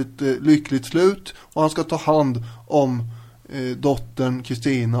kriget till ett lyckligt slut. Och han ska ta hand om dottern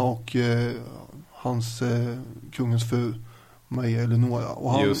Kristina och hans kungens fru Maria Eleonora.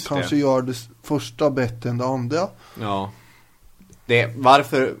 Och han kanske gör det första bättre än det andra. Ja.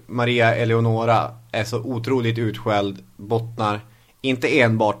 Varför Maria Eleonora är så otroligt utskälld bottnar inte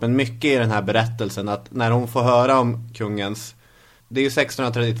enbart men mycket i den här berättelsen, att när hon får höra om kungens, det är ju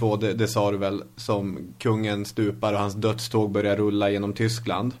 1632, det sa du väl, som kungen stupar och hans dödståg börjar rulla genom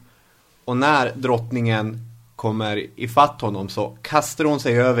Tyskland. Och när drottningen kommer ifatt honom så kastar hon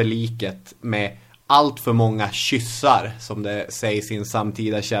sig över liket med allt för många kyssar, som det sägs i en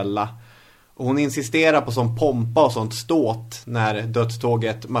samtida källa. Och hon insisterar på sån pompa och sånt ståt när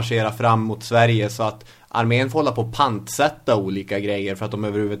dödståget marscherar fram mot Sverige, så att armén får hålla på att pantsätta olika grejer för att de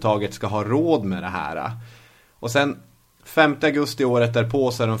överhuvudtaget ska ha råd med det här. Och sen 5 augusti året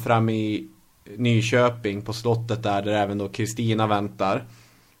därpå så är de framme i Nyköping på slottet där även då Kristina väntar.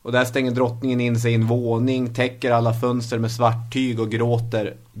 Och där stänger drottningen in sig i en våning, täcker alla fönster med svart tyg och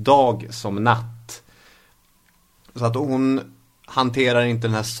gråter dag som natt. Så att hon hanterar inte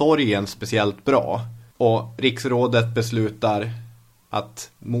den här sorgen speciellt bra. Och riksrådet beslutar att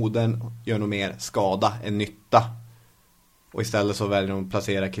modern gör nog mer skada än nytta. Och istället så väljer de att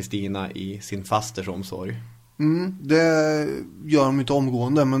placera Kristina i sin fasters omsorg. Det gör de inte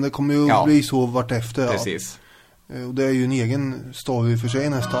omgående, men det kommer ju bli så vart efter. Precis. Ja. Och det är ju en egen story för sig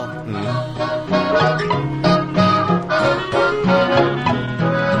nästan.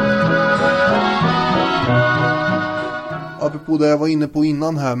 Apropå det jag var inne på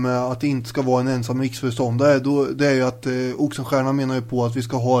innan här med att det inte ska vara en ensam riksförståndare, det är ju att Oxenstierna menar ju på att vi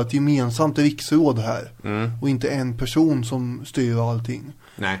ska ha ett gemensamt riksråd här och inte en person som styr allting.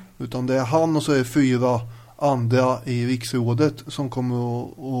 Nej. Utan det är han och så är det 4 andra i riksrådet som kommer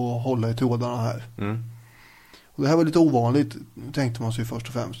att hålla i trådarna här. Och det här var lite ovanligt, tänkte man sig först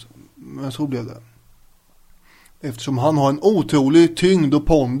och främst. Men så blev det. Eftersom han har en otrolig tyngd och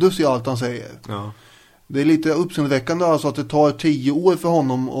pondus i allt han säger. Ja. Det är lite uppseendeväckande alltså att det tar 10 år för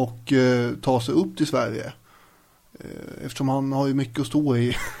honom att ta sig upp till Sverige. Eftersom han har ju mycket att stå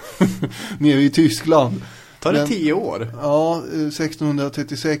i nere i Tyskland. Tar det 10 år? Ja,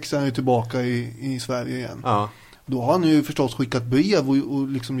 1636 är han ju tillbaka i Sverige igen. Ja. Då har han ju förstås skickat brev och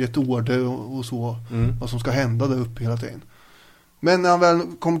liksom gett order och så. Vad som ska hända där uppe hela tiden. Men när han väl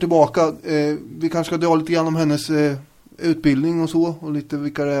kommer tillbaka, vi kanske ska dra lite grann om hennes utbildning och så. Och lite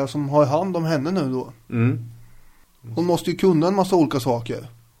vilka det är som har hand om henne nu då. Hon måste ju kunna en massa olika saker.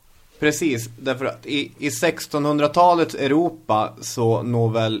 Precis, därför att i 1600-talets Europa så når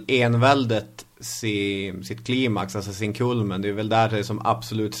väl enväldet sitt klimax, alltså sin kulmen. Det är väl där det är som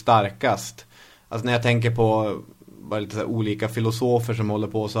absolut starkast. Alltså när jag tänker på bara lite så här olika filosofer som håller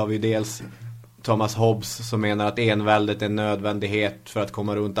på, så har vi dels Thomas Hobbes som menar att enväldet är en nödvändighet för att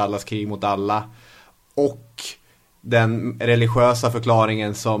komma runt allas krig mot alla. Och den religiösa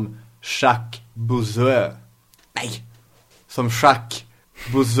förklaringen som Jacques Bossuet. Nej! Som Jacques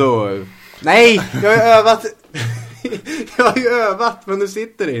Bossuet. Nej! Jag har övat. Jag har ju övat, men nu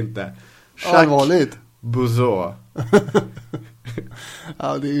sitter det inte. Allvarligt. Bossuet.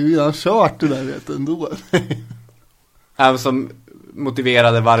 Ja, det är ju redan kört det där, vet du, ändå. Som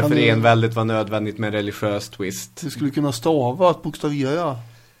motiverade varför enväldet var nödvändigt med en religiös twist. Du skulle kunna stava att bokstavera.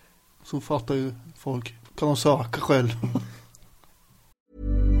 Så fattar ju folk. Kan de söka själv.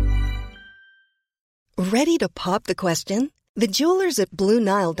 Ready to pop the question? The jewelers at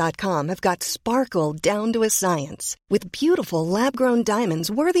BlueNile.com have got sparkle down to a science with beautiful lab-grown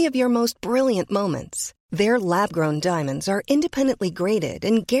diamonds worthy of your most brilliant moments. Their lab-grown diamonds are independently graded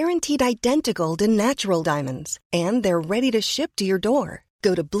and guaranteed identical to natural diamonds, and they're ready to ship to your door.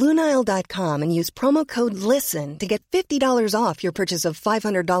 Go to BlueNile.com and use promo code LISTEN to get $50 off your purchase of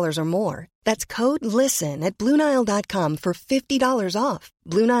 $500 or more. That's code LISTEN at BlueNile.com for $50 off.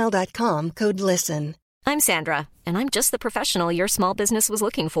 BlueNile.com, code LISTEN. I'm Sandra, and I'm just the professional your small business was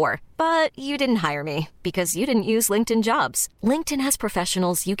looking for. But you didn't hire me because you didn't use LinkedIn Jobs. LinkedIn has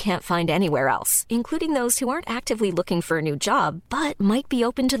professionals you can't find anywhere else, including those who aren't actively looking for a new job, but might be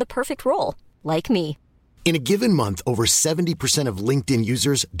open to the perfect role, like me. In a given month, over 70% of LinkedIn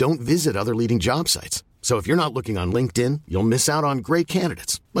users don't visit other leading job sites. So if you're not looking on LinkedIn, you'll miss out on great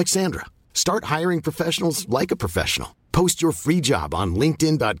candidates like Sandra. Start hiring professionals like a professional. Post your free job on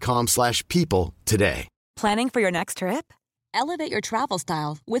linkedin.com/people today. Planning for your next trip? Elevate your travel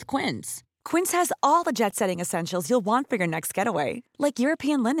style with Quince. Quince has all the jet-setting essentials you'll want for your next getaway, like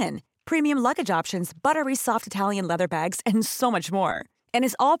European linen, premium luggage options, buttery soft Italian leather bags, and so much more. And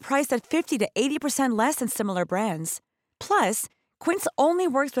is all priced at 50 to 80% less than similar brands. Plus, Quince only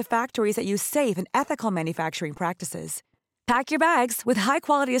works with factories that use safe and ethical manufacturing practices. Pack your bags with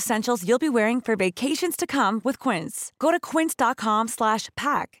high-quality essentials you'll be wearing for vacations to come with Quince. Go to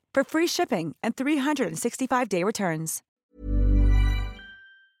quince.com/pack for free shipping and 365-day returns.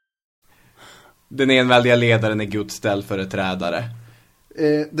 Den enväldiga ledaren är Guds ställföreträdare.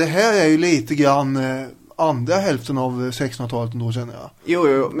 Det här är ju lite grann andra hälften av 1600-talet då, känner jag.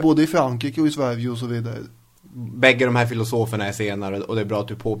 Jo. Både i Frankrike och i Sverige och så vidare. Bägge de här filosoferna är senare och det är bra att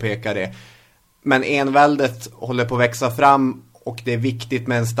du påpekar det. Men enväldet håller på att växa fram och det är viktigt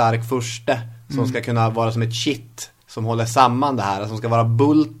med en stark furste som ska kunna vara som ett kitt som håller samman det här, som ska vara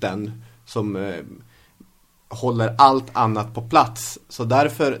bulten som håller allt annat på plats. Så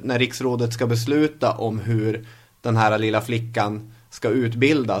därför när riksrådet ska besluta om hur den här lilla flickan ska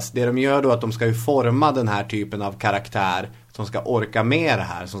utbildas, det de gör då att de ska ju forma den här typen av karaktär som ska orka med det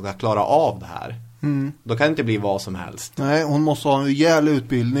här, som ska klara av det här. Då kan det inte bli vad som helst. Nej, hon måste ha en rejäl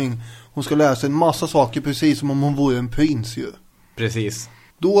utbildning. Hon ska lära sig en massa saker precis som om hon vore en prins ju. Precis.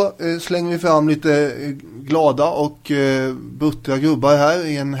 Då slänger vi fram lite glada och buttriga gubbar här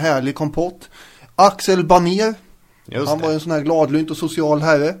i en härlig kompott. Axel Banér. Han var en sån här gladlynt och social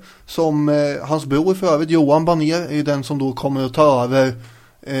herre som hans bror för övrigt, Johan Banér, är ju den som då kommer att ta över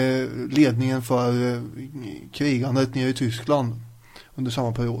ledningen för krigandet nere i Tyskland under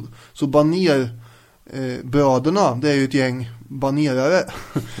samma period. Så Banér bröderna, det är ju ett gäng banerare.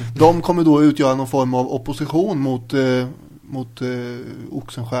 De kommer då utgöra någon form av opposition mot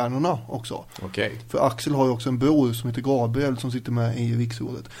Oxenstiernorna också. Okay. För Axel har ju också en bror som heter Gabriel som sitter med i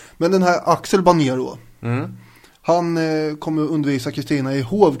riksrådet. Men den här Axel Banér då, han kommer att undervisa Kristina i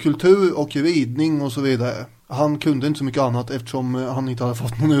hovkultur och ridning och så vidare. Han kunde inte så mycket annat eftersom han inte hade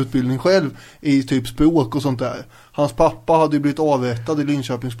fått någon utbildning själv i typ språk och sånt där. Hans pappa hade blivit avrättad i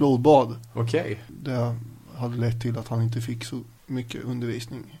Linköpings blodbad. Okej. Det hade lett till att han inte fick så mycket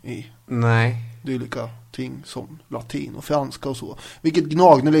undervisning i dylika ting som latin och franska och så. Vilket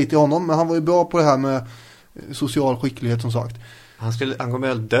gnagde lite i honom, men han var ju bra på det här med social skicklighet som sagt. Han kommer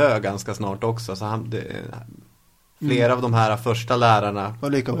väl dö ganska snart också, så flera av de här första lärarna var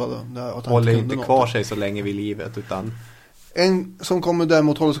lika bra då, håller inte kvar sig så länge vid livet, utan en som kommer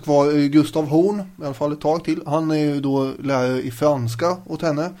däremot hålla sig kvar är Gustav Horn, i alla fall ett tag till. Han är ju då lärare i franska åt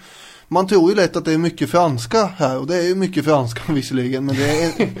henne. Man tror ju lätt att det är mycket franska här, och det är ju mycket franska visserligen, men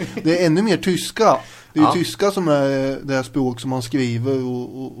det är ännu mer tyska. Det är ju tyska som är det här språk som man skriver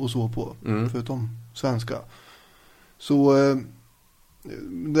och så på, förutom svenska. Så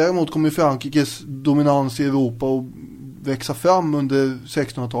däremot kommer Frankrikes dominans i Europa och växa fram under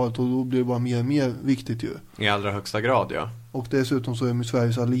 1600-talet, och då blir det bara mer och mer viktigt ju. I allra högsta grad, ja. Och dessutom så är de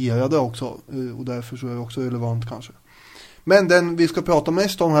Sveriges allierade också, och därför så är det också relevant kanske. Men den vi ska prata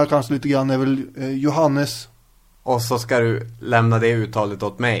mest om här kanske lite grann är väl Johannes. Och så ska du lämna det uttalet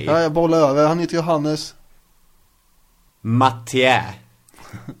åt mig. Ja, jag bollar över. Han heter Johannes Mathieu.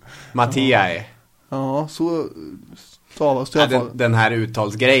 Ja, så stavas det. Den här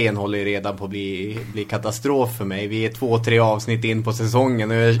uttalsgrejen håller ju redan på att bli katastrof för mig. Vi är 2-3 avsnitt in på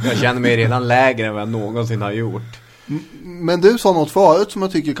säsongen och jag känner mig redan lägre än vad jag någonsin har gjort. Men du sa något förut som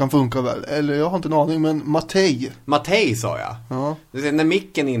jag tycker kan funka väl. Eller jag har inte en aning, men Matej sa jag. Ja. När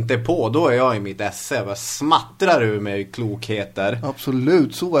micken inte är på, då är jag i mitt esse. Jag smattrar ur med klokheter.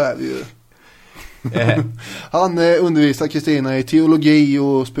 Absolut, så är det ju. Han undervisar Kristina i teologi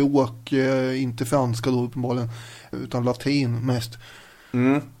och språk, inte franska då uppenbarligen, utan latin mest.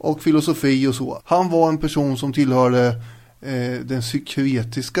 Och filosofi och så. Han var en person som tillhörde den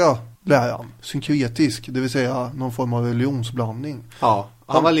synkretiska läran. Synkretisk, det vill säga någon form av religionsblandning. Ja,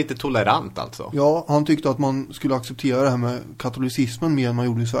 han var lite tolerant alltså. Ja, han tyckte att man skulle acceptera det här med katolicismen mer än man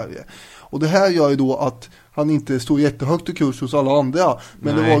gjorde i Sverige. Och det här gör ju då att han inte stod jättehögt i kurs hos alla andra.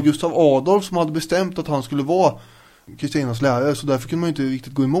 Men det var Gustav Adolf som hade bestämt att han skulle vara Kristinas lärare, så därför kunde man inte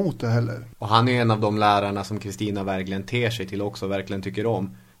riktigt gå emot det heller. Och han är en av de lärarna som Kristina verkligen ter sig till också, verkligen tycker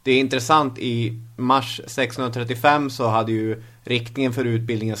om. Det är intressant, i mars 1635 så hade ju riktningen för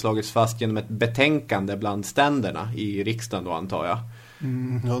utbildningen slagits fast genom ett betänkande bland ständerna i riksdagen då, antar jag.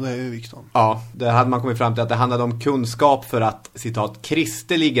 Ja, det är ju riksdagen. Ja, det hade man kommit fram till att det handlade om kunskap för att, citat,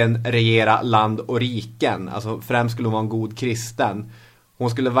 kristeligen regera land och riken. Alltså främst skulle hon vara en god kristen. Hon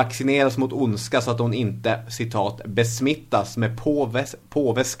skulle vaccineras mot ondska så att hon inte, citat, besmittas med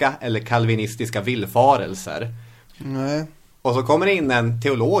påveska eller kalvinistiska villfarelser. Nej. Och så kommer det in en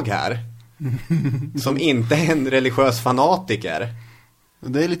teolog här som inte är en religiös fanatiker.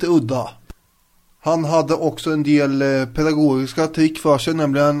 Det är lite udda. Han hade också en del pedagogiska trick för sig,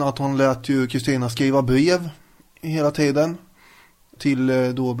 nämligen att han lät ju Kristina skriva brev hela tiden till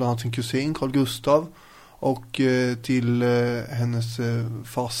då bland annat sin kusin Carl Gustav och till hennes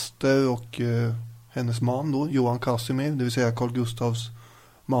faster och hennes man då, Johan Casimir, det vill säga Carl Gustavs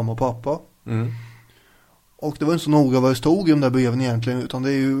mamma och pappa. Mm. Och det var inte så noga vad det stod i de där breven egentligen, utan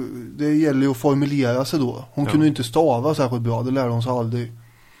det gäller ju att formulera sig då. Hon kunde ju inte stava särskilt bra, det lärde hon sig aldrig.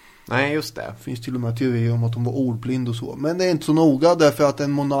 Nej, just det. Det finns till och med teorier om att hon var ordblind och så. Men det är inte så noga därför att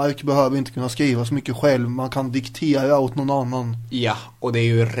en monark behöver inte kunna skriva så mycket själv. Man kan diktera åt någon annan. Ja, och det är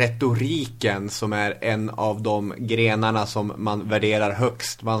ju retoriken som är en av de grenarna som man värderar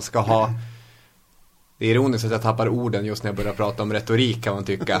högst. Man ska ha... Det är ironiskt att jag tappar orden just när jag börjar prata om retorik, kan man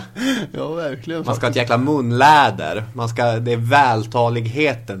tycka. Ja, verkligen. Man ska ha ett jäkla munläder. Det är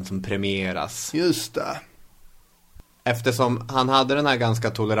vältaligheten som premieras. Just det. Eftersom han hade den här ganska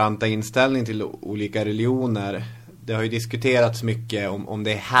toleranta inställningen till olika religioner. Det har ju diskuterats mycket om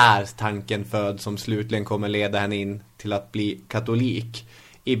det är här tanken föds som slutligen kommer leda henne in till att bli katolik.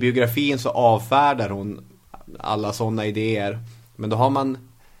 I biografin så avfärdar hon alla sådana idéer. Men då har man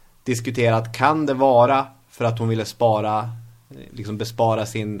diskuterat, kan det vara för att hon ville bespara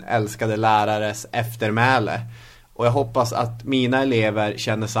sin älskade lärares eftermäle? Och jag hoppas att mina elever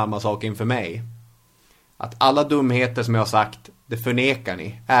känner samma sak inför mig. Att alla dumheter som jag har sagt, det förnekar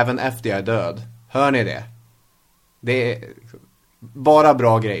ni, även efter jag är död. Hör ni det? Det är bara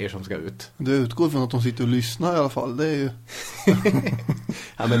bra grejer som ska ut. Det utgår från att de sitter och lyssnar i alla fall, det är ju...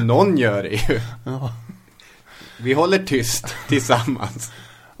 Ja, men någon gör det ju. Ja. Vi håller tyst tillsammans.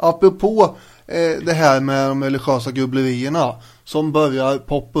 Apropå det här med de religiösa gubblerierna som börjar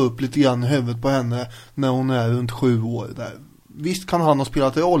poppa upp lite grann i huvudet på henne när hon är runt 7 år där. Visst kan han ha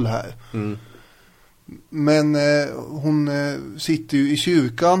spelat roll här. Mm. Men hon sitter ju i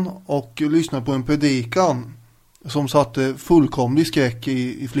kyrkan och lyssnar på en predikan som satte fullkomlig skräck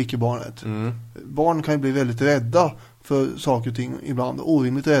i flickebarnet. Mm. Barn kan ju bli väldigt rädda för saker och ting ibland,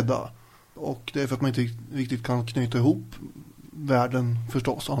 orimligt rädda. Och det är för att man inte riktigt kan knyta ihop världen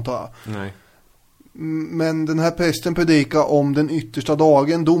förstås, antar jag. Nej. Men den här prästen predikade om den yttersta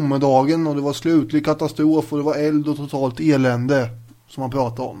dagen, domedagen, och det var slutlig katastrof och det var eld och totalt elände som man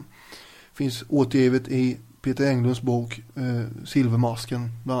pratade om. Finns återgivet i Peter Englunds bok Silvermasken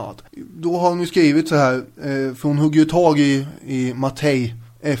bland annat. Då har hon ju skrivit så här, för hon hugger ju tag i Mattei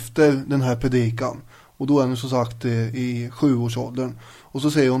efter den här predikan. Och då är hon som sagt i 7-årsåldern. Och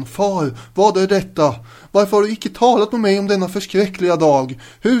så säger hon, far, vad är detta? Varför har du icke talat med mig om denna förskräckliga dag?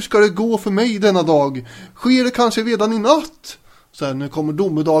 Hur ska det gå för mig denna dag? Sker det kanske redan i natt? Så här, nu kommer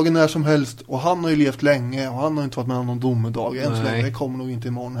domedagen när som helst. Och han har ju levt länge och han har inte varit med om någon domedag än så länge. Det kommer nog inte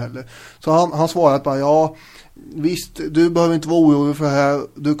imorgon heller. Så han svarar bara, ja visst, du behöver inte vara orolig för det här.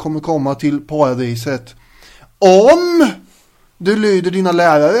 Du kommer komma till paradiset om du lyder dina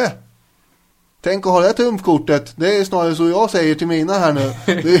lärare. Tänk att ha det trumfkortet. Det är snarare så jag säger till mina här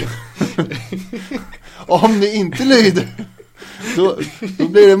nu. Om ni inte lyder då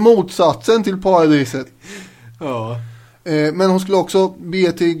blir det motsatsen till paradiset. Ja. Men hon skulle också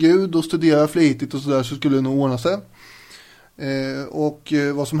be till Gud och studera flitigt och sådär, så skulle det nog ordna sig. Och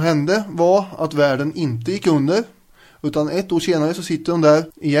vad som hände var att världen inte gick under. Utan 1 år senare så sitter hon där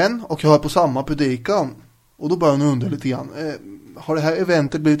igen och hör på samma predikan. Och då börjar hon undra lite grann. Har det här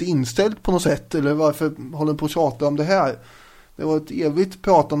eventet blivit inställt på något sätt? Eller varför håller hon på att tjata om det här? Det var ett evigt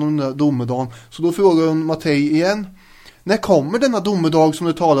pratande om den där domedagen. Så då frågar hon Mattei igen. När kommer denna domedag som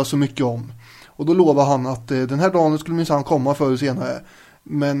det talas så mycket om? Och då lovar han att den här dagen skulle minsann komma förr eller senare.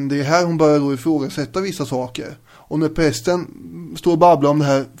 Men det är här hon börjar då ifrågasätta vissa saker. Och när prästen står och babblar om det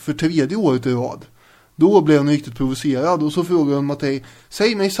här för 3:e året i rad, då blev hon riktigt provocerad. Och så frågar hon Mattei,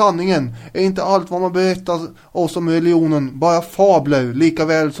 säg mig sanningen, är inte allt vad man berättar oss om religionen bara fabler, lika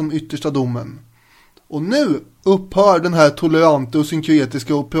väl som yttersta domen? Och nu upphör den här toleranta och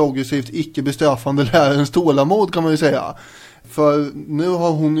synkretiska och progressivt icke-bestraffande lärarens tålamod, kan man ju säga. För nu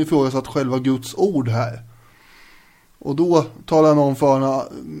har hon ifrågasatt själva Guds ord här. Och då talar någon för henne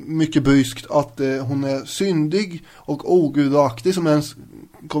mycket bryskt att hon är syndig och ogudaktig som ens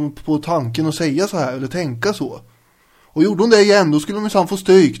kommer på tanken att säga så här eller tänka så. Och gjorde hon det igen, då skulle hon minsann få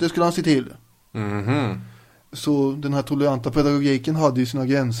stryk, det skulle han se till. Mhm. Så den här toleranta pedagogiken hade ju sina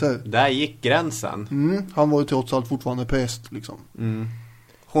gränser. Där gick gränsen. Han var ju trots allt fortfarande präst liksom.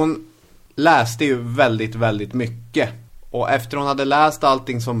 Hon läste ju väldigt, väldigt mycket. Och efter hon hade läst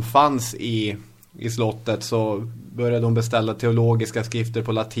allting som fanns i slottet så började hon beställa teologiska skrifter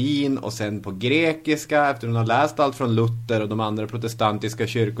på latin och sen på grekiska. Efter hon har läst allt från Luther och de andra protestantiska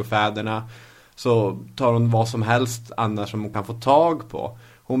kyrkofäderna så tar hon vad som helst annars som hon kan få tag på.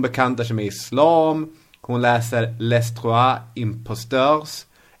 Hon bekantar sig med islam. Hon läser Les Trois Imposteurs,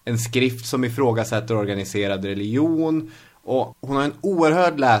 en skrift som ifrågasätter organiserad religion. Och hon har en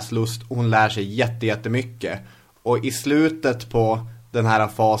oerhörd läslust och hon lär sig jättemycket. Och i slutet på den här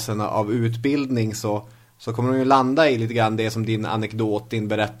fasen av utbildning så kommer hon ju landa i lite grann det som din anekdot, din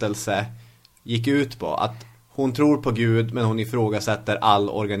berättelse gick ut på. Att hon tror på Gud men hon ifrågasätter all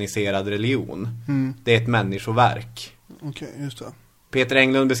organiserad religion. Det är ett människoverk. Okej, just det. Peter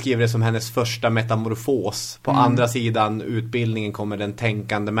Englund beskriver det som hennes första metamorfos. På andra sidan utbildningen kommer den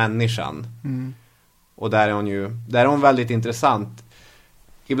tänkande människan. Och där är hon väldigt intressant.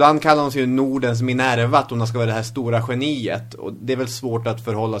 Ibland kallar hon sig ju Nordens Minerva, att hon ska vara det här stora geniet. Och det är väl svårt att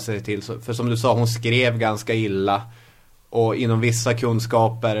förhålla sig till. För som du sa, hon skrev ganska illa. Och inom vissa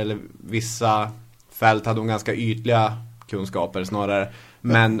kunskaper eller vissa fält hade hon ganska ytliga kunskaper snarare.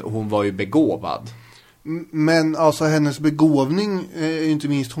 Men hon var ju begåvad. Men alltså hennes begåvning är inte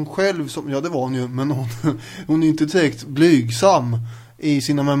minst hon själv som, ja det var hon ju, men hon är inte direkt blygsam. I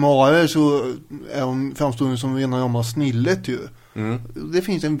sina memoarer så är hon framstående som rena rama snillet ju. Det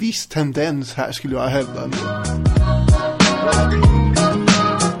finns en viss tendens här skulle jag hävda.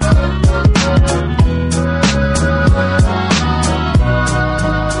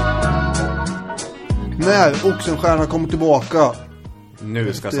 När Oxenstierna kommer tillbaka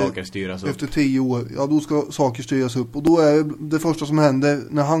nu ska saker styras upp. Efter 10 år, ja då ska saker styras upp. Och då är det första som händer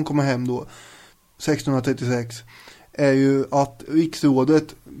när han kommer hem då 1636 är ju att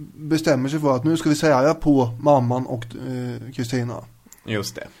riksrådet bestämmer sig för att nu ska vi säga på mamman och Kristina.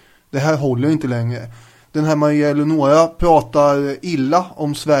 Just det. Det här håller inte längre. Den här Maria Eleonora pratar illa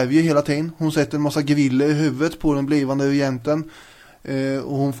om Sverige hela tiden. Hon sätter en massa griller i huvudet på den blivande regenten.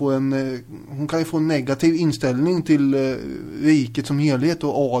 Och hon kan ju få en negativ inställning till riket som helhet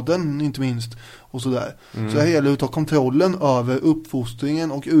och adeln inte minst och sådär. Så det gäller att ta kontrollen över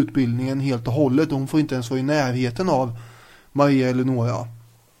uppfostringen och utbildningen helt och hållet. Hon får inte ens vara i närheten av Maria Eleonora.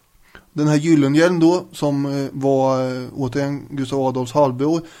 Den här Gyllenhielm då, som var återigen Gustav Adolfs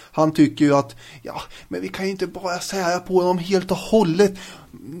halvbror, han tycker ju att ja, men vi kan ju inte bara säga på dem helt och hållet.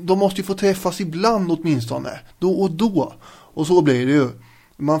 De måste ju få träffas ibland åtminstone, då och då. Och så blir det ju.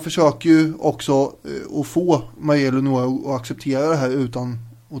 Man försöker ju också att få Maria Eleonora att acceptera det här utan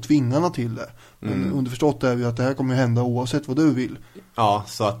att tvinga henne till det. Men underförstått är ju att det här kommer hända oavsett vad du vill. Ja,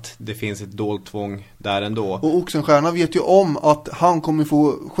 så att det finns ett dolt tvång där ändå. Och Oxenstierna vet ju om att han kommer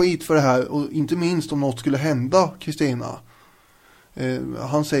få skit för det här. Och inte minst om något skulle hända Kristina.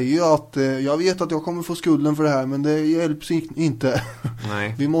 Han säger ju att jag vet att jag kommer få skulden för det här, men det hjälps inte.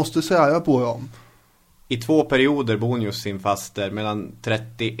 Nej. Vi måste säga på dem. I 2 perioder bor hon just sin faster, mellan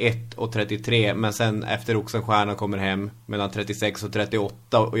 31 och 33, men sen efter Oxenstierna kommer hem mellan 36 och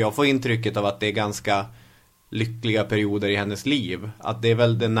 38. Och jag får intrycket av att det är ganska lyckliga perioder i hennes liv. Att det är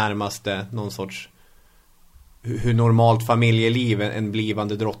väl det närmaste någon sorts hur normalt familjeliv en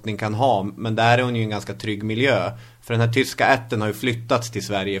blivande drottning kan ha. Men där är hon ju en ganska trygg miljö. För den här tyska ätten har ju flyttats till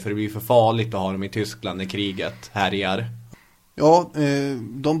Sverige, för det blir för farligt att ha dem i Tyskland när kriget härjar. Ja,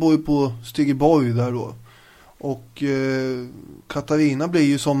 de bor ju på Stegeborg där då. Och Katarina blir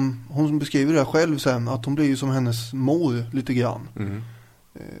ju som, hon beskriver det själv sen, att hon blir ju som hennes mor lite grann.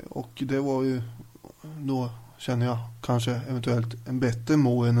 Och det var ju, då känner jag kanske eventuellt en bättre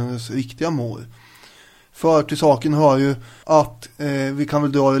mor än hennes riktiga mor. För till saken hör ju att vi kan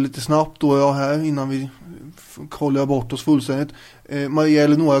väl dra det lite snabbt då här innan vi kollar bort oss fullständigt. Maria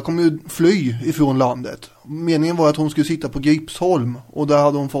Eleonora kom ju fly ifrån landet. Meningen var att hon skulle sitta på Gripsholm och där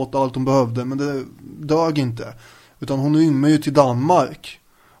hade hon fått allt hon behövde, men det dög inte. Utan hon rymmer ju till Danmark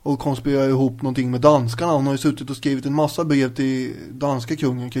och konspirerar ihop någonting med danskarna. Hon har ju suttit och skrivit en massa brev till danska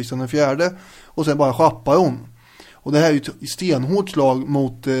kungen Kristian IV och sen bara schappar hon. Och det här är ju ett stenhårt slag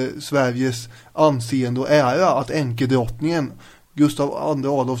mot Sveriges anseende och ära att änkedrottningen Gustav II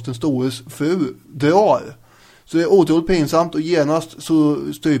Adolf den stores fru drar. Så det är otroligt pinsamt och genast så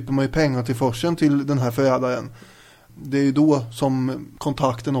stryper man ju pengar till försen till den här förrädaren. Det är ju då som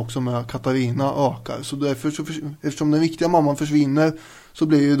kontakten också med Katarina ökar. Så därför så eftersom den viktiga mamman försvinner så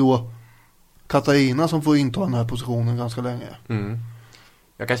blir ju då Katarina som får inta den här positionen ganska länge.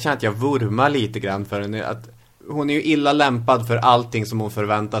 Jag kan känna att jag vurmar lite grann för henne. Att hon är ju illa lämpad för allting som hon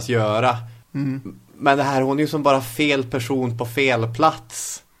förväntas göra. Men det här, hon är ju som bara fel person på fel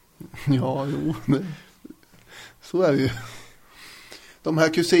plats. Ja, jo. Så är det ju. De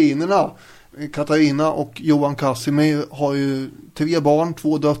här kusinerna, Katarina och Johan Casimir har ju 3 barn,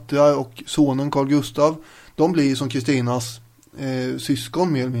 2 döttrar och sonen Carl Gustav. De blir som Kristinas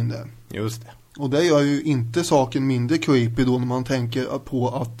syskon mer eller mindre. Just det. Och det gör ju inte saken mindre creepy då när man tänker på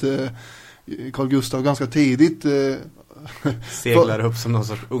att Carl Gustav ganska tidigt seglar upp som någon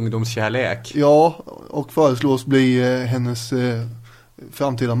sorts ungdomskärlek. Ja, och föreslås bli hennes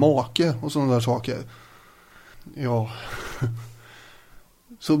framtida make och sådana där saker. Ja,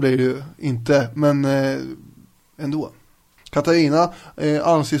 så blir det ju inte, men ändå. Katarina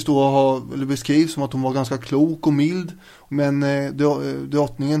anses då eller beskrivs som att hon var ganska klok och mild, men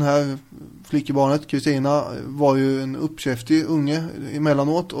drottningen här, flickebarnet Kristina, var ju en uppkäftig unge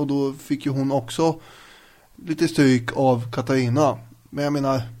emellanåt, och då fick ju hon också lite stryk av Katarina. Men jag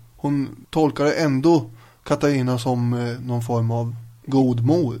menar, hon tolkade ändå Katarina som någon form av god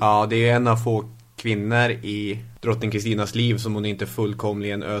mor. Ja, det är en av få kvinnor i drottning Kristinas liv som hon inte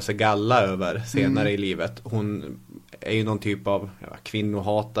fullkomligen öser galla över senare i livet. Hon är ju någon typ av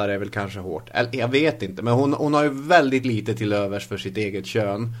kvinnohatare, är väl kanske hårt. Jag vet inte, men hon har ju väldigt lite till övers för sitt eget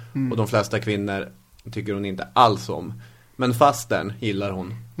kön. Och de flesta kvinnor tycker hon inte alls om. Men fastern gillar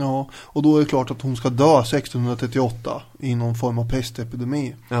hon. Ja, och då är det klart att hon ska dö 1638 i någon form av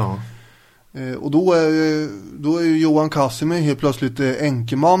pestepidemi. Ja. Och då är Johan Casimir helt plötsligt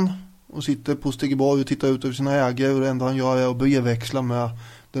enkeman och sitter på Stegeborg och tittar ut över sina ägare, och det enda han gör är att brevväxla med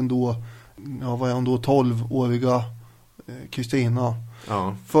den då, vad är hon då, 12-åriga Kristina.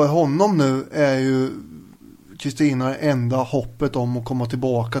 Ja. För honom nu är ju Kristina enda hoppet om att komma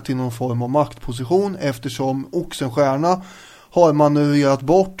tillbaka till någon form av maktposition, eftersom Oxenstierna har manövrerat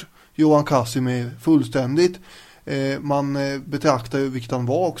bort Johan Casimir fullständigt. Man betraktar ju, vilket han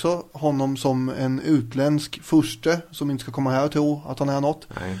var också, honom som en utländsk furste som inte ska komma här och tro att han är något.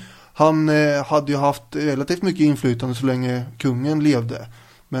 Nej. Han hade ju haft relativt mycket inflytande så länge kungen levde.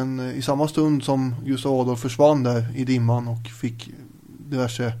 Men i samma stund som Gustav Adolf försvann där i dimman och fick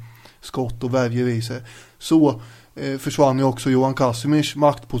diverse skott och värvjer i sig, så försvann ju också Johan Casimirs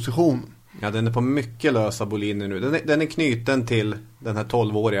maktposition. Ja, den är på mycket lösa boliner nu. Den är knuten till den här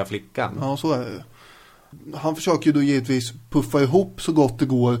 12-åriga flickan. Ja, så är det. Han försöker ju då givetvis puffa ihop så gott det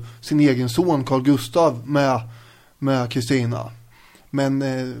går sin egen son Carl Gustav med Kristina. Men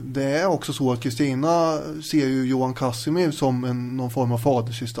det är också så att Kristina ser ju Johan Casimir som någon form av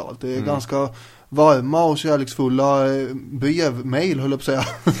fadersgestalt. Det är ganska varma och kärleksfulla mejl, höll jag på att säga.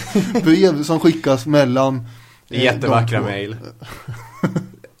 Brev som skickas mellan jättevackra mejl.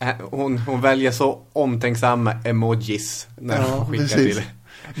 Hon väljer så omtänksamma emojis när hon skickar till.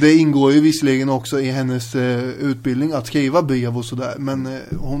 Det ingår ju visserligen också i hennes utbildning att skriva brev och sådär. Men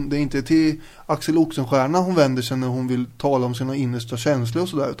det är inte till Axel Oxenstierna hon vänder sig när hon vill tala om sina innersta känslor och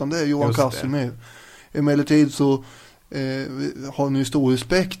sådär. Utan det är Johan Casimir. Emellertid så har hon ju stor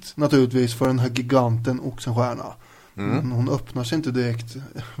respekt naturligtvis för den här giganten Oxenstierna. Hon öppnar sig inte direkt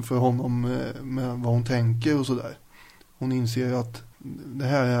för honom med vad hon tänker och sådär. Hon inser att det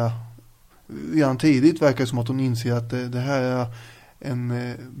här är, redan tidigt verkar det som att hon inser att det här är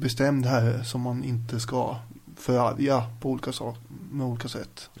en bestämd herre som man inte ska förarga på med olika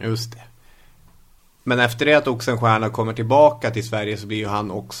sätt. Just det. Men efter det att Oxenstierna kommer tillbaka till Sverige så blir ju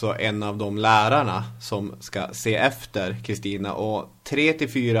han också en av de lärarna som ska se efter Kristina, och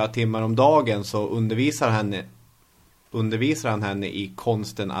 3-4 timmar om dagen så undervisar han henne i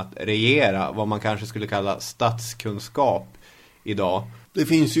konsten att regera, vad man kanske skulle kalla statskunskap idag. Det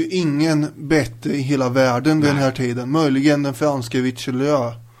finns ju ingen bättre i hela världen den här tiden. Möjligen den franska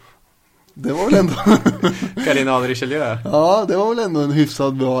Richelieu. Det var väl ändå Kardinal Richelieu. Ja, det var väl ändå en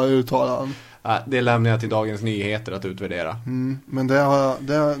hyfsad bra uttalande. Ja, det lämnar jag till Dagens Nyheter att utvärdera. Men det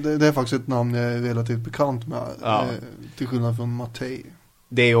är faktiskt ett namn jag är relativt bekant med. Ja. Till skillnad från Mattei.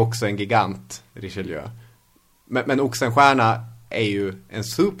 Det är också en gigant, Richelieu. Men Oxenstierna är ju en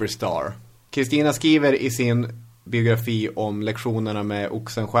superstar. Kristina skriver i sin biografi om lektionerna med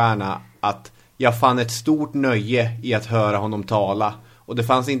Oxenstierna att jag fann ett stort nöje i att höra honom tala, och det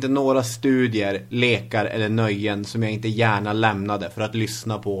fanns inte några studier, lekar eller nöjen som jag inte gärna lämnade för att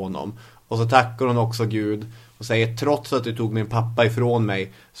lyssna på honom. Och så tackar hon också Gud och säger, trots att du tog min pappa ifrån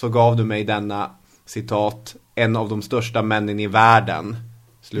mig så gav du mig denna, citat, en av de största männen i världen,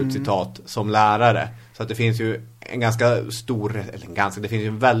 slutcitat, som lärare. Så att det finns ju det finns ju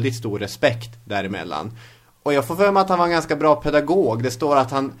en väldigt stor respekt däremellan. Och jag får för mig att han var en ganska bra pedagog. Det står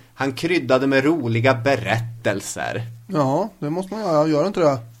att han kryddade med roliga berättelser. Ja, det måste man göra. Gör inte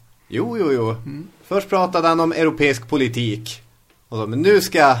det? Jo. Först pratade han om europeisk politik. Och så, men nu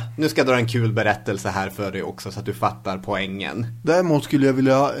ska jag dra en kul berättelse här för dig också så att du fattar poängen. Däremot skulle jag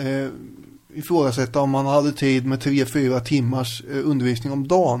vilja ifrågasätta om man hade tid med 3-4 timmars undervisning om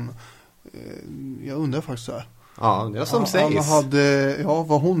dagen. Jag undrar faktiskt så här. Ja, det är som sägs. Han hade,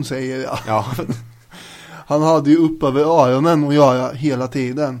 vad hon säger. Ja. Han hade ju upp över öronen att göra hela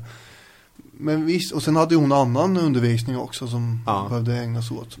tiden. Men visst, och sen hade hon annan undervisning också som behövde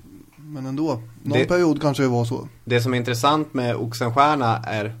ägnas åt. Men ändå, någon period kanske det var så. Det som är intressant med Oxenstierna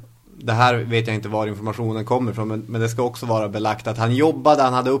är, det här vet jag inte var informationen kommer ifrån, men det ska också vara belagt att han jobbade,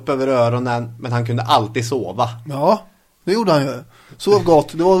 han hade upp över öronen, men han kunde alltid sova. Ja, det gjorde han ju. Sov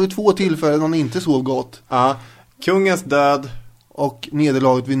gott, det var ju 2 tillfällen han inte sov gott. Ja, kungens död. Och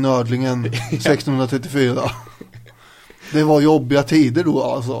nederlaget vid Nördlingen 1634. Det var jobbiga tider då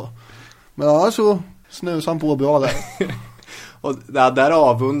alltså. Men annars så snusade han på bra där. Och där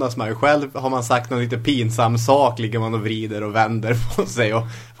avundas man ju själv. Har man sagt någon lite pinsam sak, ligger man och vrider och vänder på sig. Och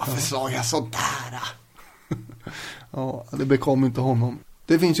varför sa jag sådär? Ja, det bekom inte honom.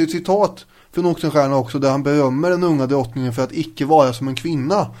 Det finns ju ett citat från Oxenstierna också där han berömmer den unga drottningen för att icke vara som en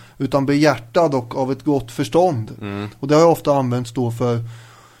kvinna utan behjärtad och av ett gott förstånd. Och det har ofta använts då för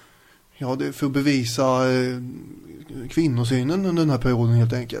för att bevisa kvinnosynen under den här perioden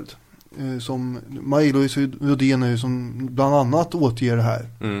helt enkelt. Som Marie-Louise Rodén är ju som bland annat återger det här.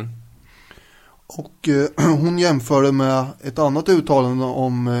 Och hon jämförde med ett annat uttalande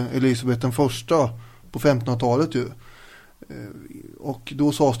om Elisabeth den första på 1500-talet ju. Och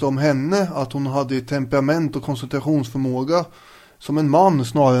då sades det om henne att hon hade temperament och koncentrationsförmåga som en man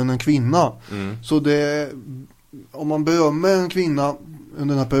snarare än en kvinna. Så om man berömmer en kvinna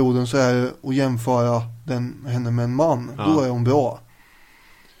under den här perioden så är det att jämföra henne med en man. Då är hon bra.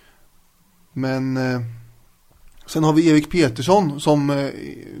 Men sen har vi Erik Petersson som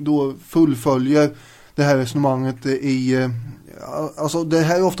då fullföljer det här resonemanget i alltså det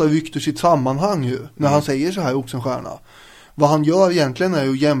här är ofta ryckt ur sitt sammanhang ju, när han säger så här Oxenstierna. Vad han gör egentligen är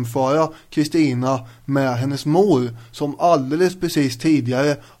att jämföra Kristina med hennes mor som alldeles precis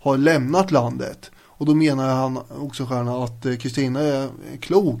tidigare har lämnat landet. Och då menar han Oxenstierna att Kristina är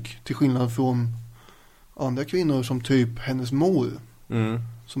klok till skillnad från andra kvinnor som typ hennes mor.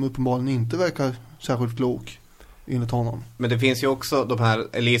 Som uppenbarligen inte verkar särskilt klok enligt honom. Men det finns ju också de här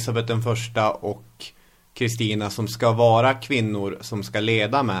Elisabeth den första och Kristina som ska vara kvinnor som ska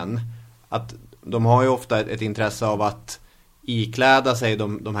leda män. Att de har ju ofta ett intresse av att ikläda sig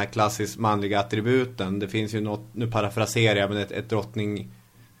de här klassiskt manliga attributen. Det finns ju något, nu parafraserar jag, men ett drottning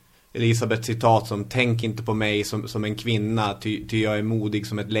Elisabeth citat som: tänk inte på mig som en kvinna, ty jag är modig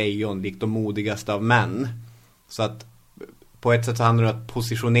som ett lejon, likt de modigaste av män. Så att på ett sätt handlar det om att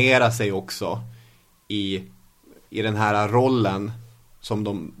positionera sig också i den här rollen som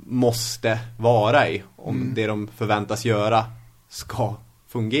de måste vara i om det de förväntas göra ska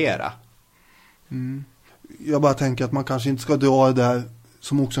fungera. Jag bara tänker att man kanske inte ska dra det där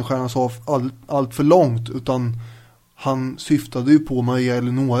som Oxenstierna sa allt för långt, utan han syftade ju på Maria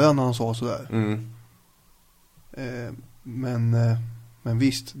Eleonora när han sa sådär. Men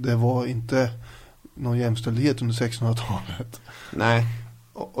visst, det var inte någon jämställdhet under 1600-talet. Nej,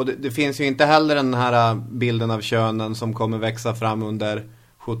 och det finns ju inte heller den här bilden av könen som kommer växa fram under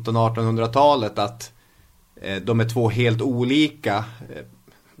 1700-1800-talet, att de är två helt olika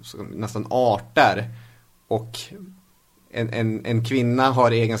nästan arter, och en kvinna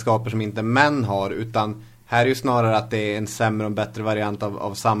har egenskaper som inte män har, utan här är ju snarare att det är en sämre och bättre variant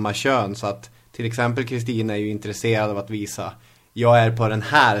av samma kön. Så att till exempel Kristina är ju intresserad av att visa: jag är på den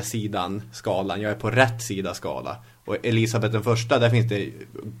här sidan skalan, jag är på rätt sida skala. Och Elisabeth den första, där finns det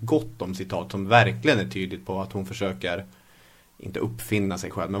gott om citat som verkligen är tydligt på att hon försöker inte uppfinna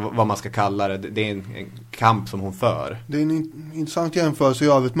sig själv, men vad man ska kalla det. Det är en kamp som hon för. Det är en intressant jämförelse i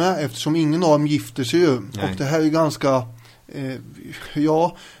övrigt med, eftersom ingen av dem gifter sig ju. Nej. Och det här är ganska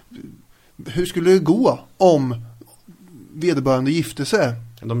hur skulle det gå om vederbörande gifte sig?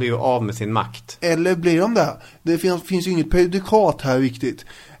 De blir ju av med sin makt. Eller blir de det? Det finns ju inget predikat här riktigt.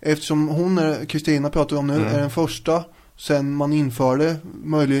 Eftersom Kristina pratar om nu, är den första sen man införde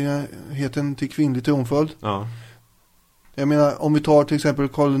möjligheten till kvinnlig tronföljd. Ja. Jag menar, om vi tar till exempel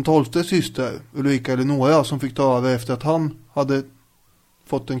Karl XIIs syster Ulrika Eleonora, som fick ta över efter att han hade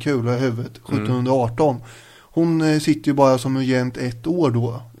fått en kula i huvudet 1718. Hon sitter ju bara som regent 1 år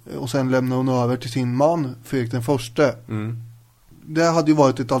då. Och sen lämnar hon över till sin man Fredrik den förste. Det hade ju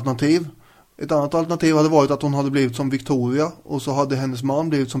varit ett alternativ. Ett annat alternativ hade varit att hon hade blivit som Victoria, och så hade hennes man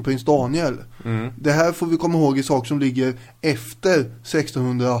blivit som prins Daniel. Det här får vi komma ihåg i saker som ligger efter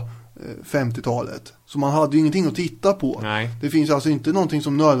 1650-talet. Så man hade ju ingenting att titta på. Nej. Det finns alltså inte någonting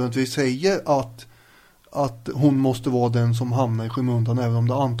som nödvändigtvis säger att hon måste vara den som hamnar i skymundan, även om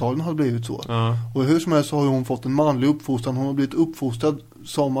det antagligen hade blivit så. Och hur som helst så har hon fått en manlig uppfostran. Hon har blivit uppfostrad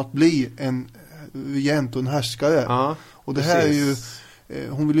som att bli en regent och en härskare. Och det här är ju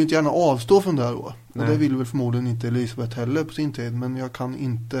hon vill ju inte gärna avstå från det här då. Nej. Och det vill väl förmodligen inte Elisabeth heller på sin tid. Men jag kan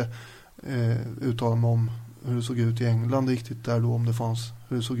inte uttala mig om hur det såg ut i England riktigt där då, om det fanns,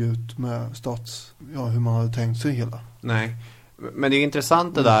 hur det såg ut med hur man hade tänkt sig hela. Nej, men det är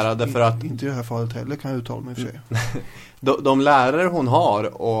intressant det där därför att... Inte i det här fallet heller kan jag uttala mig för sig. de lärare hon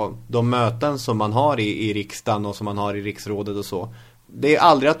har och de möten som man har i riksdagen och som man har i riksrådet och så, det är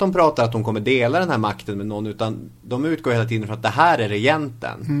aldrig att de pratar att de kommer dela den här makten med någon, utan de utgår hela tiden från att det här är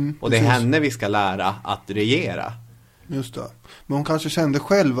regenten och det är henne vi ska lära att regera. Just det. Men hon kanske kände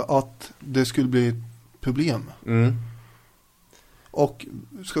själv att det skulle bli ett problem. Och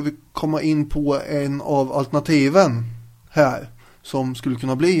ska vi komma in på en av alternativen här som skulle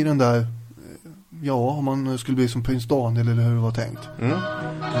kunna bli den där, om man skulle bli som prins Daniel eller hur det var tänkt.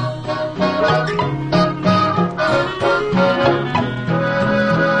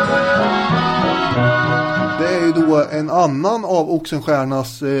 Det är ju då en annan av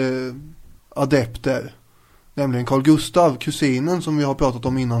Oxenstiernas adepter, nämligen Carl Gustav, kusinen som vi har pratat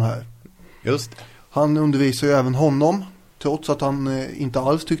om innan här. Just det. Han undervisar ju även honom, trots att han inte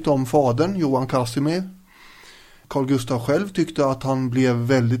alls tyckte om fadern, Johan Casimir. Carl Gustav själv tyckte att han blev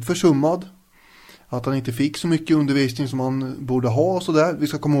väldigt försummad. Att han inte fick så mycket undervisning som han borde ha och sådär. Vi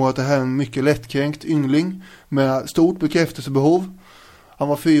ska komma ihåg att det här är en mycket lättkränkt yngling med stort bekräftelsebehov. Han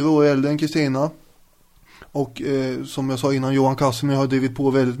var 4 år äldre än Kristina. Och som jag sa innan, Johan Casimir har drivit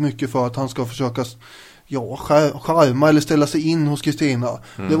på väldigt mycket för att han ska försöka charma eller ställa sig in hos Kristina.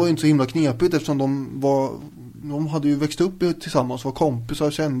 Det var ju inte så himla knepigt eftersom de hade ju växt upp tillsammans, var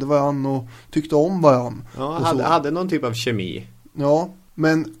kompisar, kände varandra och tyckte om varandra. Ja, hade någon typ av kemi. Ja,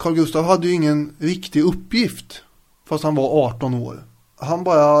 men Carl Gustav hade ju ingen riktig uppgift fast han var 18 år.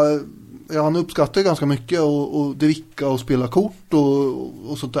 Han uppskattade ganska mycket och dricka och spela kort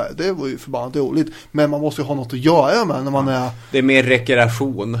och sånt där. Det var ju förbannat roligt. Men man måste ju ha något att göra med när man är... Det är mer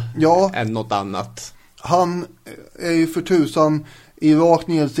rekreation än något annat. Han är ju för tusan i rakt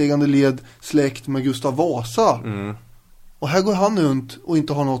nedstigande led släkt med Gustav Vasa. Och här går han runt och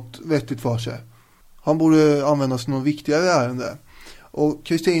inte har något vettigt för sig. Han borde använda sig något viktigare ärende. Och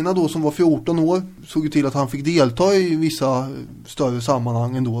Kristina då som var 14 år såg till att han fick delta i vissa större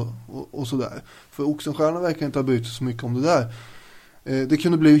sammanhang ändå och sådär. För Oxenstierna verkar inte ha brytt sig så mycket om det där. Det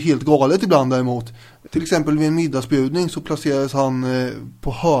kunde bli helt galet ibland däremot. Till exempel vid en middagsbjudning så placerades han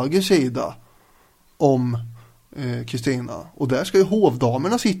på höger sida om Kristina. Och där ska ju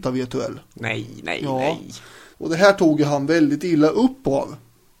hovdamerna sitta, vet du väl? Nej. Och det här tog han väldigt illa upp av.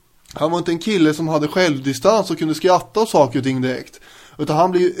 Han var inte en kille som hade självdistans och kunde skratta och saker och ting direkt. Utan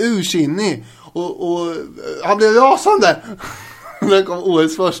han blev ju ursinnig och han blev rasande. Det kom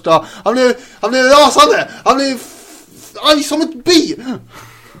årets första. Han blev rasande. Han blev arg som ett bi.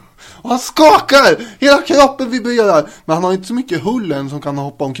 Och han skakar. Hela kroppen vibrerar. Men han har inte så mycket hullen som kan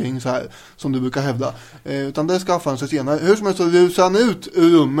hoppa omkring så här som du brukar hävda. Utan det skaffar han sig senare. Hur som helst så rusar han ut ur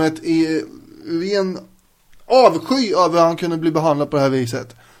rummet i ren avsky över att han kunde bli behandlad på det här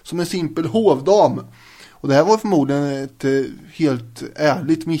viset. Som en simpel hovdam. Och det här var förmodligen ett helt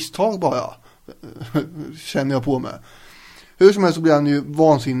ärligt misstag bara. Känner jag på mig. Hur som helst så blir han ju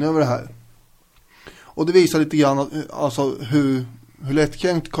vansinnig över det här. Och det visar lite grann alltså hur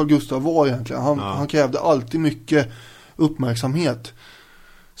lättkränkt Carl Gustav var egentligen. Han krävde alltid mycket uppmärksamhet.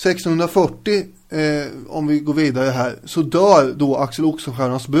 1640, om vi går vidare här, så dör då Axel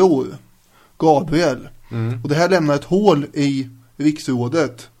Oxenstiernas bror, Gabriel. Och det här lämnar ett hål i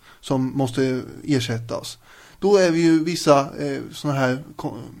riksrådet som måste ersättas. Då är vi ju vissa såna här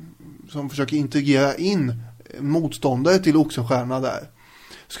som försöker integrera in motståndare till Oxenstierna där.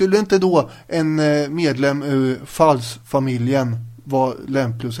 Skulle inte då en medlem ur Falls-familjen vara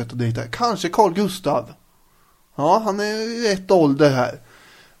lämplig att sätta dit där? Kanske Carl Gustav. Ja, han är i rätt ålder här.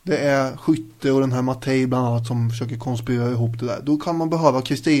 Det är Skytte och den här Mattei bland annat som försöker konspirera ihop det där. Då kan man behöva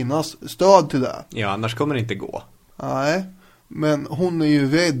Kristinas stöd till det. Ja, annars kommer det inte gå. Nej, men hon är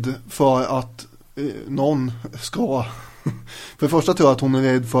ju rädd för att någon ska... För det första tror jag att hon är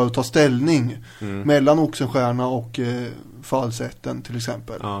rädd för att ta ställning mellan Oxenstierna och Fallsätten till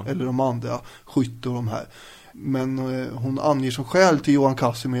exempel. Ja. Eller de andra, Skytte och de här. Men hon anger som skäl till Johan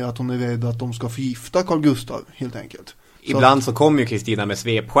Casimir att hon är rädd att de ska förgifta Carl Gustav helt enkelt. Ibland så kommer ju Kristina med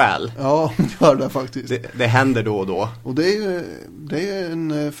svepskäl. Ja, hon gör det faktiskt. Det händer då och då. Och det är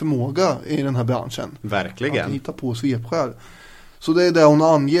en förmåga i den här branschen. Verkligen. Att hitta på svepskäl. Så det är det hon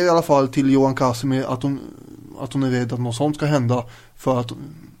anger i alla fall till Johan Casimir att hon är rädd att något sånt ska hända för att,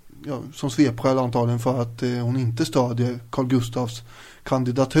 som svepskäl antagligen för att hon inte stödjer Carl Gustavs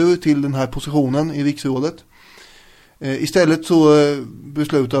kandidatur till den här positionen i riksrådet. Istället så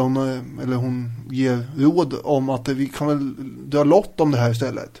beslutar hon, eller hon ger råd om att vi kan väl dra lott om det här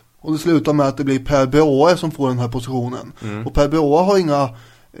istället. Och det slutar med att det blir Per Brahe som får den här positionen. Och Per Brahe har inga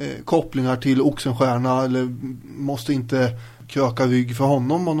kopplingar till Oxenstierna eller måste inte kröka rygg för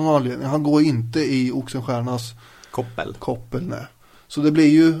honom av någon anledning. Han går inte i Oxenstiernas koppel nej. Så det blir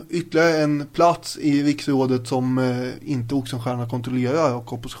ju ytterligare en plats i riksrådet som inte Oxenstierna kontrollerar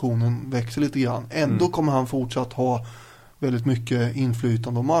och oppositionen växer lite grann. Ändå kommer han fortsatt ha väldigt mycket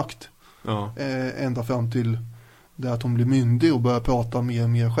inflytande och makt. Ja. Ända fram till det att hon blir myndig och börjar prata mer och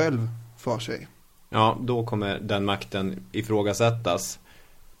mer själv för sig. Ja, då kommer den makten ifrågasättas.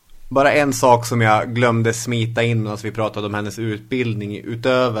 Bara en sak som jag glömde smita in när vi pratade om hennes utbildning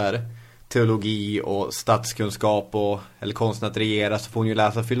utöver teologi och statskunskap eller konsten att regera, så får hon ju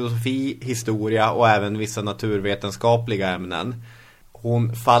läsa filosofi, historia och även vissa naturvetenskapliga ämnen.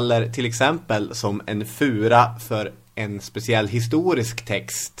 Hon faller till exempel som en fura för en speciell historisk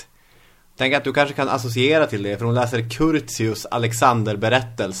text. Tänk att du kanske kan associera till det, för hon läser Curtius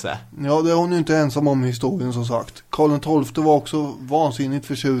Alexanderberättelse. Ja, det är hon ju inte ensam om i historien som sagt. Karl XII var också vansinnigt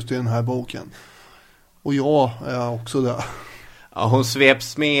förtjust i den här boken. Och jag är också där. Ja, hon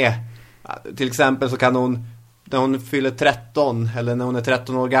sveps med. Till exempel så kan hon, när hon fyller 13 eller när hon är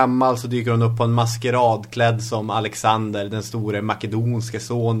 13 år gammal, så dyker hon upp på en maskerad klädd som Alexander, den store makedonske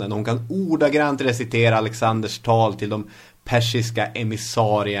sonen. Hon kan ordagrant recitera Alexanders tal till de persiska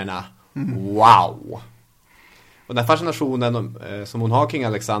emissarierna. Wow! Och den fascinationen som hon har kring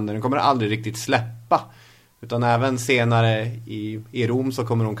Alexander, den kommer aldrig riktigt släppa. Utan även senare i Rom så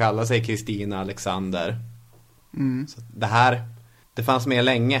kommer hon kalla sig Kristina Alexander. Så det fanns med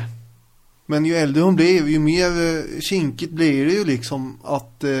länge. Men ju äldre hon blir, ju mer kinkigt blir det ju liksom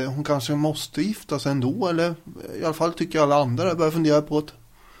att hon kanske måste gifta sig ändå. Eller i alla fall tycker alla andra börjar fundera på det.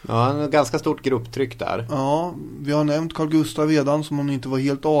 Ja, ett ganska stort grupptryck där. Ja, vi har nämnt Carl Gustaf redan, som hon inte var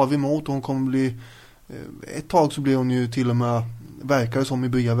helt av emot. Hon kommer bli, ett tag så blir hon ju till och med, verkar som i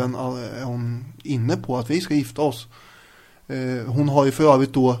breven, är hon inne på att vi ska gifta oss. Hon har ju för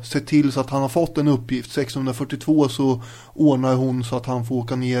övrigt då sett till så att han har fått en uppgift. 1642 så ordnar hon så att han får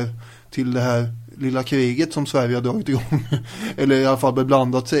åka ner till det här lilla kriget som Sverige har dragit igång. Eller i alla fall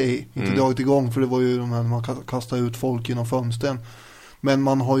beblandat sig i. Inte dragit igång, för det var ju de här när man kastar ut folk genom fönstren. Men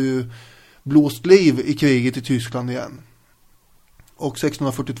man har ju blåst liv i kriget i Tyskland igen. Och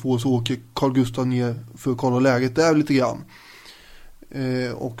 1642 så åker Carl Gustaf ner för att kolla läget där lite grann.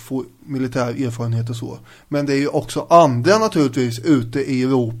 Och få militär erfarenhet och så. Men det är ju också andra naturligtvis ute i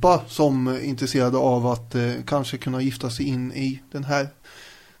Europa som är intresserade av att kanske kunna gifta sig in i den här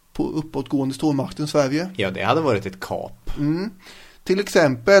på uppåtgående stormakten Sverige. Ja, det hade varit ett kap. Till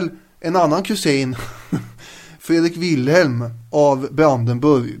exempel en annan kusin, Fredrik Wilhelm av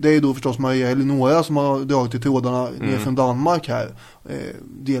Brandenburg. Det är ju då förstås Maria Eleonora som har dragit i trådarna ner från Danmark här,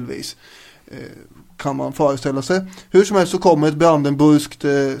 delvis. Kan man föreställa sig. Hur som helst så kommer ett brandenburgskt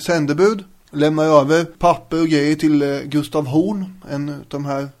sändebud, lämnar över papper och grejer till Gustav Horn, en av de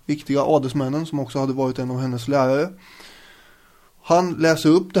här viktiga adelsmännen som också hade varit en av hennes lärare. Han läser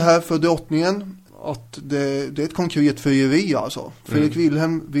upp det här för drottningen, att det är ett konkret frieri alltså. Fredrik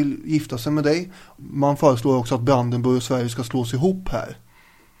Wilhelm vill gifta sig med dig. Man föreslår också att Brandenburg och Sverige ska slås ihop här.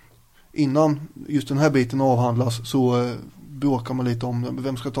 Innan just den här biten avhandlas så bråkar man lite om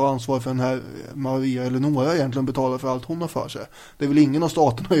vem ska ta ansvar för den här Maria Eleonora egentligen betalar för allt hon har för sig. Det är väl ingen av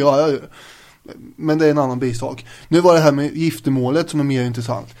staterna att göra ju. Men det är en annan bisak. Nu var det här med giftermålet som är mer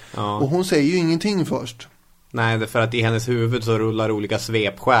intressant. Ja. Och hon säger ju ingenting först. Nej, det är för att i hennes huvud så rullar olika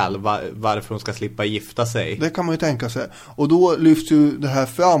svepskäl varför hon ska slippa gifta sig. Det kan man ju tänka sig. Och då lyfts ju det här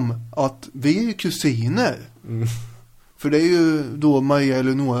fram att vi är ju kusiner. För det är ju då Maria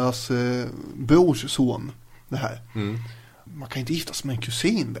Eleonoras brors son det här. Man kan inte gifta sig med en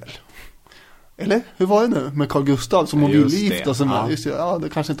kusin väl? Eller? Hur var det nu med Carl Gustaf som hon ville gifta sig med? Ja. Just det, ja, det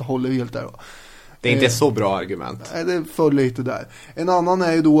kanske inte håller helt där då. Det är inte så bra argument. Nej, det följer lite där. En annan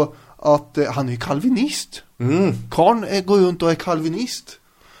är ju då att han är kalvinist. Karl går runt och är kalvinist.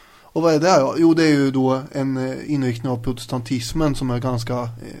 Och vad är det då? Jo, det är ju då en inriktning av protestantismen som är ganska...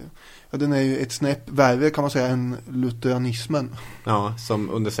 den är ju ett snäpp värre kan man säga än lutheranismen. Ja, som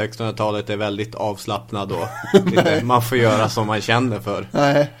under 1600-talet är väldigt avslappnad och man får göra som man känner för.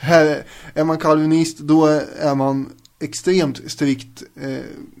 Nej, här är man kalvinist, då är man extremt strikt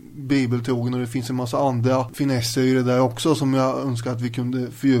bibeltrogen och det finns en massa andra finesser i det där också som jag önskar att vi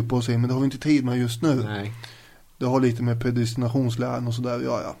kunde fördjupa oss i, men det har vi inte tid med just nu. Nej. Det har lite med predestinationsläran och sådär att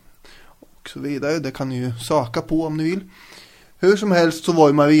göra. Och så vidare, det kan ni ju söka på om ni vill. Hur som helst så var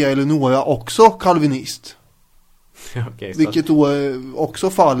ju Maria Eleonora också kalvinist. Okay, vilket då också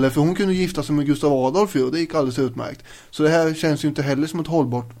faller, för hon kunde gifta sig med Gustav Adolf och det gick alldeles utmärkt. Så det här känns ju inte heller som ett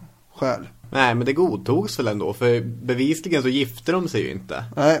hållbart skäl. Nej, men det godtogs väl ändå, för bevisligen så gifter de sig ju inte.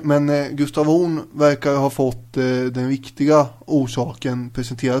 Nej, men Gustav Horn verkar ha fått den viktiga orsaken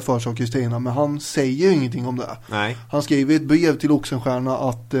presenterad för sig av Kristina, men han säger ingenting om det. Nej. Han skriver i ett brev till Oxenstierna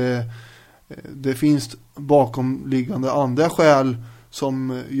att det finns bakomliggande andra skäl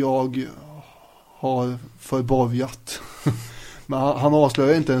som jag har förborgat. Men han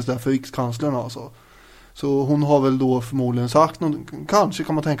avslöjar inte ens det för rikskanslern alltså. Så hon har väl då förmodligen sagt kanske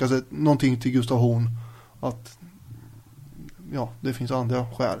kan man tänka sig någonting till Gustav Horn att ja, det finns andra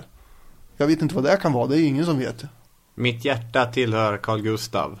skäl. Jag vet inte vad det kan vara, det är ingen som vet. Mitt hjärta tillhör Carl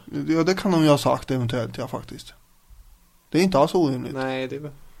Gustav. Ja, det kan de ju ha sagt eventuellt, ja faktiskt. Det är inte alls orimligt. Nej, det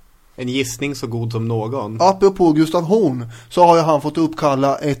är en gissning så god som någon. Apropå Gustav Horn så har ju han fått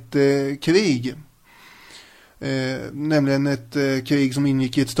uppkalla ett krig. Nämligen ett krig som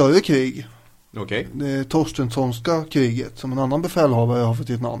ingick i ett större krig. Okej. Det Torstenssonska kriget som en annan befälhavare har fått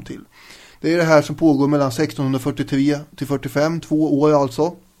ett namn till. Det är det här som pågår mellan 1643 till 45, 2 år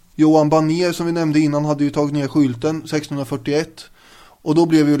alltså. Johan Banér som vi nämnde innan hade ju tagit ner skylten 1641. Och då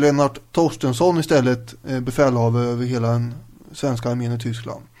blev ju Lennart Torstensson istället befälhavare över hela den svenska armén i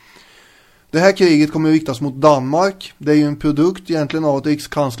Tyskland. Det här kriget kommer att riktas mot Danmark. Det är ju en produkt egentligen av att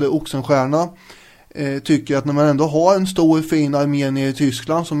rikskansler Oxenstierna tycker att när man ändå har en stor fin armé nere i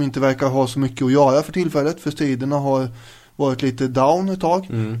Tyskland som inte verkar ha så mycket att göra för tillfället, för striderna har varit lite down ett tag.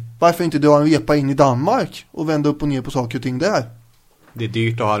 Varför inte dra en repa in i Danmark och vända upp och ner på saker och ting där? Det är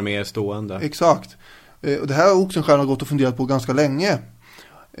dyrt att ha arméer stående. Exakt. Och det här har Oxenstierna gått och funderat på ganska länge.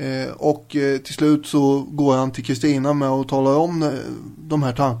 Och till slut så går han till Kristina med och talar om de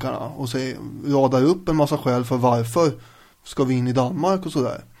här tankarna och radar upp en massa skäl för varför ska vi in i Danmark och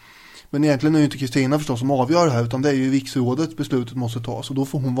sådär. Men egentligen är det inte Kristina förstås som avgör det här, utan det är ju riksrådet beslutet måste tas och då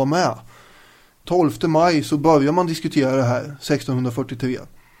får hon vara med. 12 maj så börjar man diskutera det här 1643.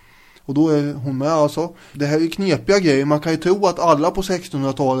 Och då är hon med alltså. Det här är knepiga grejer. Man kan ju tro att alla på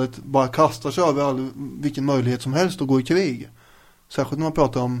 1600-talet bara kastar sig över vilken möjlighet som helst att gå i krig. Särskilt när man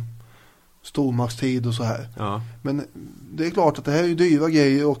pratar om stormaktstid och så här. Ja. Men det är klart att det här är ju dyra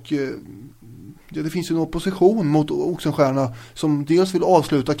grejer och det finns ju en opposition mot Oxenstierna som dels vill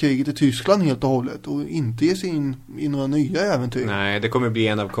avsluta kriget i Tyskland helt och hållet och inte ge sig in i några nya äventyr. Nej, det kommer bli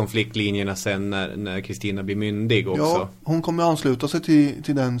en av konfliktlinjerna sen när Kristina blir myndig också. Ja, hon kommer ansluta sig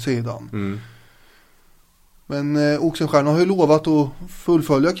till den sidan. Men Oxenstierna har ju lovat att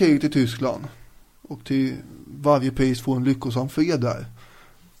fullfölja kriget i Tyskland och till varje pris få en lyckosam fred där.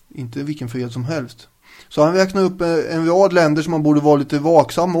 Inte vilken fred som helst. Så han räknar upp en rad länder som man borde vara lite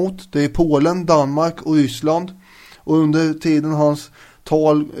vaksam mot. Det är Polen, Danmark och Ryssland. Och under tiden hans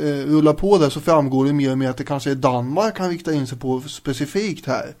tal rullar på där så framgår det mer och mer att det kanske är Danmark han riktar in sig på specifikt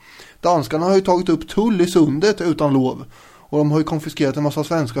här. Danskarna har ju tagit upp tull i sundet utan lov. Och de har ju konfiskerat en massa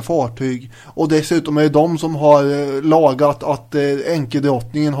svenska fartyg. Och dessutom är det de som har lagat att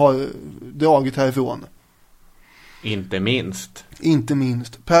enkedrottningen har dragit härifrån. Inte minst. Inte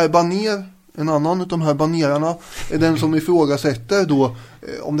minst. Per Banér, en annan av de här banerarna, är den som ifrågasätter då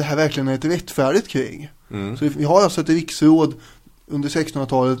om det här verkligen är ett rättfärdigt krig. Så vi har alltså ett riksråd under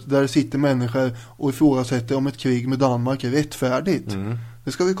 1600-talet där det sitter människor och ifrågasätter om ett krig med Danmark är rättfärdigt.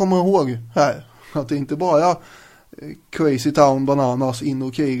 Det ska vi komma ihåg här. Att det inte bara crazy town bananas in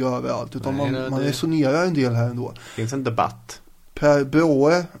och kriga överallt, utan man resonerar en del här ändå. Det finns en debatt. Per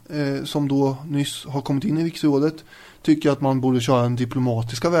Bråe, som då nyss har kommit in i riksrådet, tycker att man borde köra den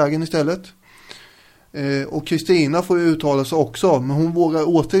diplomatiska vägen istället. Och Kristina får ju uttala sig också, men hon vågar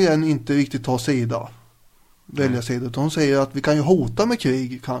återigen inte riktigt ta sida. Välja sida. Hon säger att vi kan ju hota med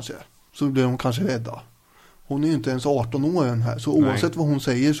krig kanske. Så blir de kanske rädda. Hon är ju inte ens 18 år än här. Så oavsett vad hon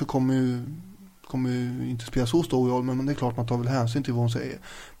säger så kommer ju inte spela så stor roll. Men det är klart man tar väl hänsyn till vad hon säger.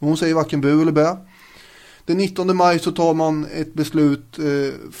 Men hon säger varken bu eller bä. Den 19 maj så tar man ett beslut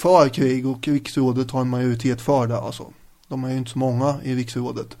för krig och riksrådet har en majoritet för det. Alltså. De är ju inte så många i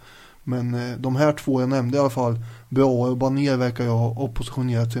riksrådet. Men de här två jag nämnde i alla fall, Bråe och Banér, verkar jag ha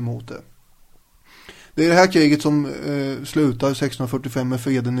oppositionerat sig emot det. Det är det här kriget som slutar 1645 med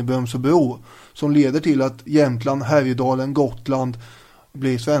freden i Brömsebro, som leder till att Jämtland, Härjedalen, Gotland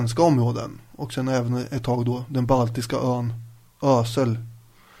blir svenska områden. Och sen även ett tag då den baltiska ön Ösel.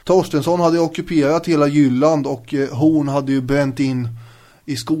 Torstensson hade ockuperat hela Jylland och Horn hade ju bränt in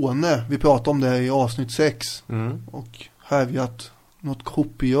i Skåne. Vi pratade om det i avsnitt 6. Och härjat något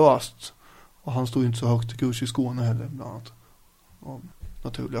kopiöst. Och han stod inte så högt i kurs i Skåne heller, bland annat. Av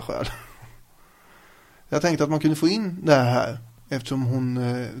naturliga skäl. Jag tänkte att man kunde få in det här Eftersom hon,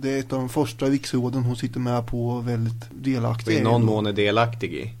 det är ett av de första riksråden hon sitter med på och väldigt delaktig. I någon mån är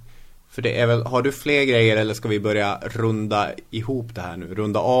delaktig i. För det är väl, har du fler grejer eller ska vi börja runda ihop det här nu?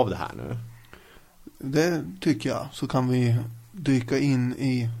 Runda av det här nu? Det tycker jag. Så kan vi dyka in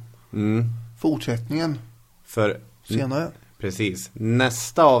i fortsättningen för senare. Precis.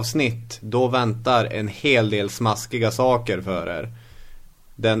 Nästa avsnitt, då väntar en hel del smaskiga saker för er.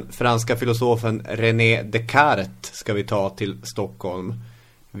 Den franska filosofen René Descartes ska vi ta till Stockholm.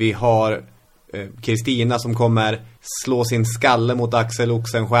 Vi har Kristina som kommer slå sin skalle mot Axel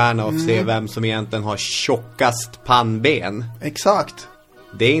Oxenstierna och se vem som egentligen har tjockast pannben. Exakt.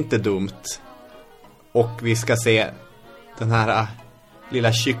 Det är inte dumt. Och vi ska se den här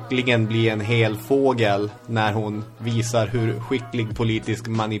lilla kycklingen bli en hel fågel när hon visar hur skicklig politisk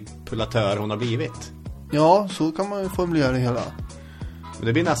manipulatör hon har blivit. Ja, så kan man ju formulera det hela. Men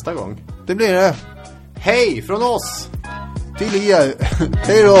det blir nästa gång. Det blir det. Hej från oss! Till er.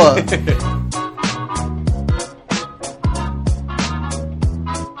 Hej då!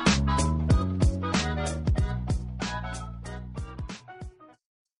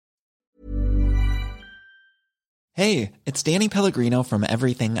 Hey, it's Danny Pellegrino from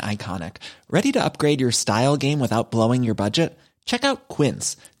Everything Iconic. Ready to upgrade your style game without blowing your budget? Check out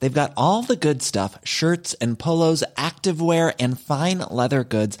Quince. They've got all the good stuff, shirts and polos, activewear, and fine leather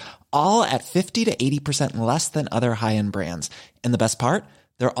goods, all at 50 to 80% less than other high-end brands. And the best part?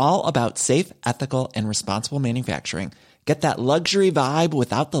 They're all about safe, ethical, and responsible manufacturing. Get that luxury vibe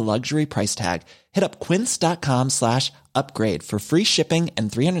without the luxury price tag. Hit up quince.com/upgrade for free shipping and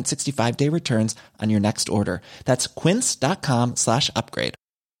 365-day returns on your next order. That's quince.com/upgrade.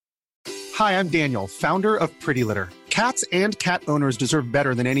 Hi, I'm Daniel, founder of Pretty Litter. Cats and cat owners deserve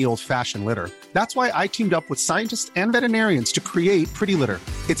better than any old-fashioned litter. That's why I teamed up with scientists and veterinarians to create Pretty Litter.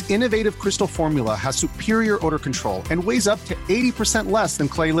 Its innovative crystal formula has superior odor control and weighs up to 80% less than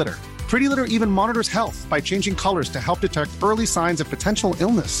clay litter. Pretty Litter even monitors health by changing colors to help detect early signs of potential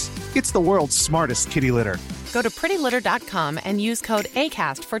illness. It's the world's smartest kitty litter. Go to prettylitter.com and use code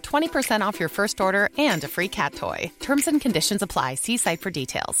ACAST for 20% off your first order and a free cat toy. Terms and conditions apply. See site for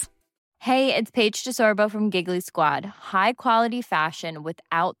details. Hey, it's Paige DeSorbo from Giggly Squad. High quality fashion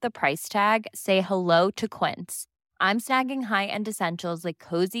without the price tag. Say hello to Quince. I'm snagging high-end essentials like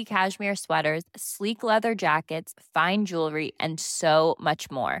cozy cashmere sweaters, sleek leather jackets, fine jewelry, and so much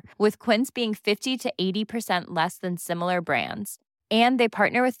more. With Quince being 50 to 80% less than similar brands. And they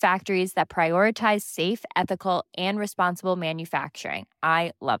partner with factories that prioritize safe, ethical, and responsible manufacturing.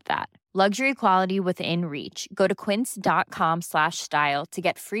 I love that. Luxury quality within reach. Go to quince.com/style to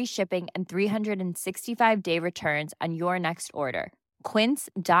get free shipping and 365-day returns on your next order.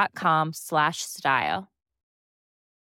 Quince.com/style.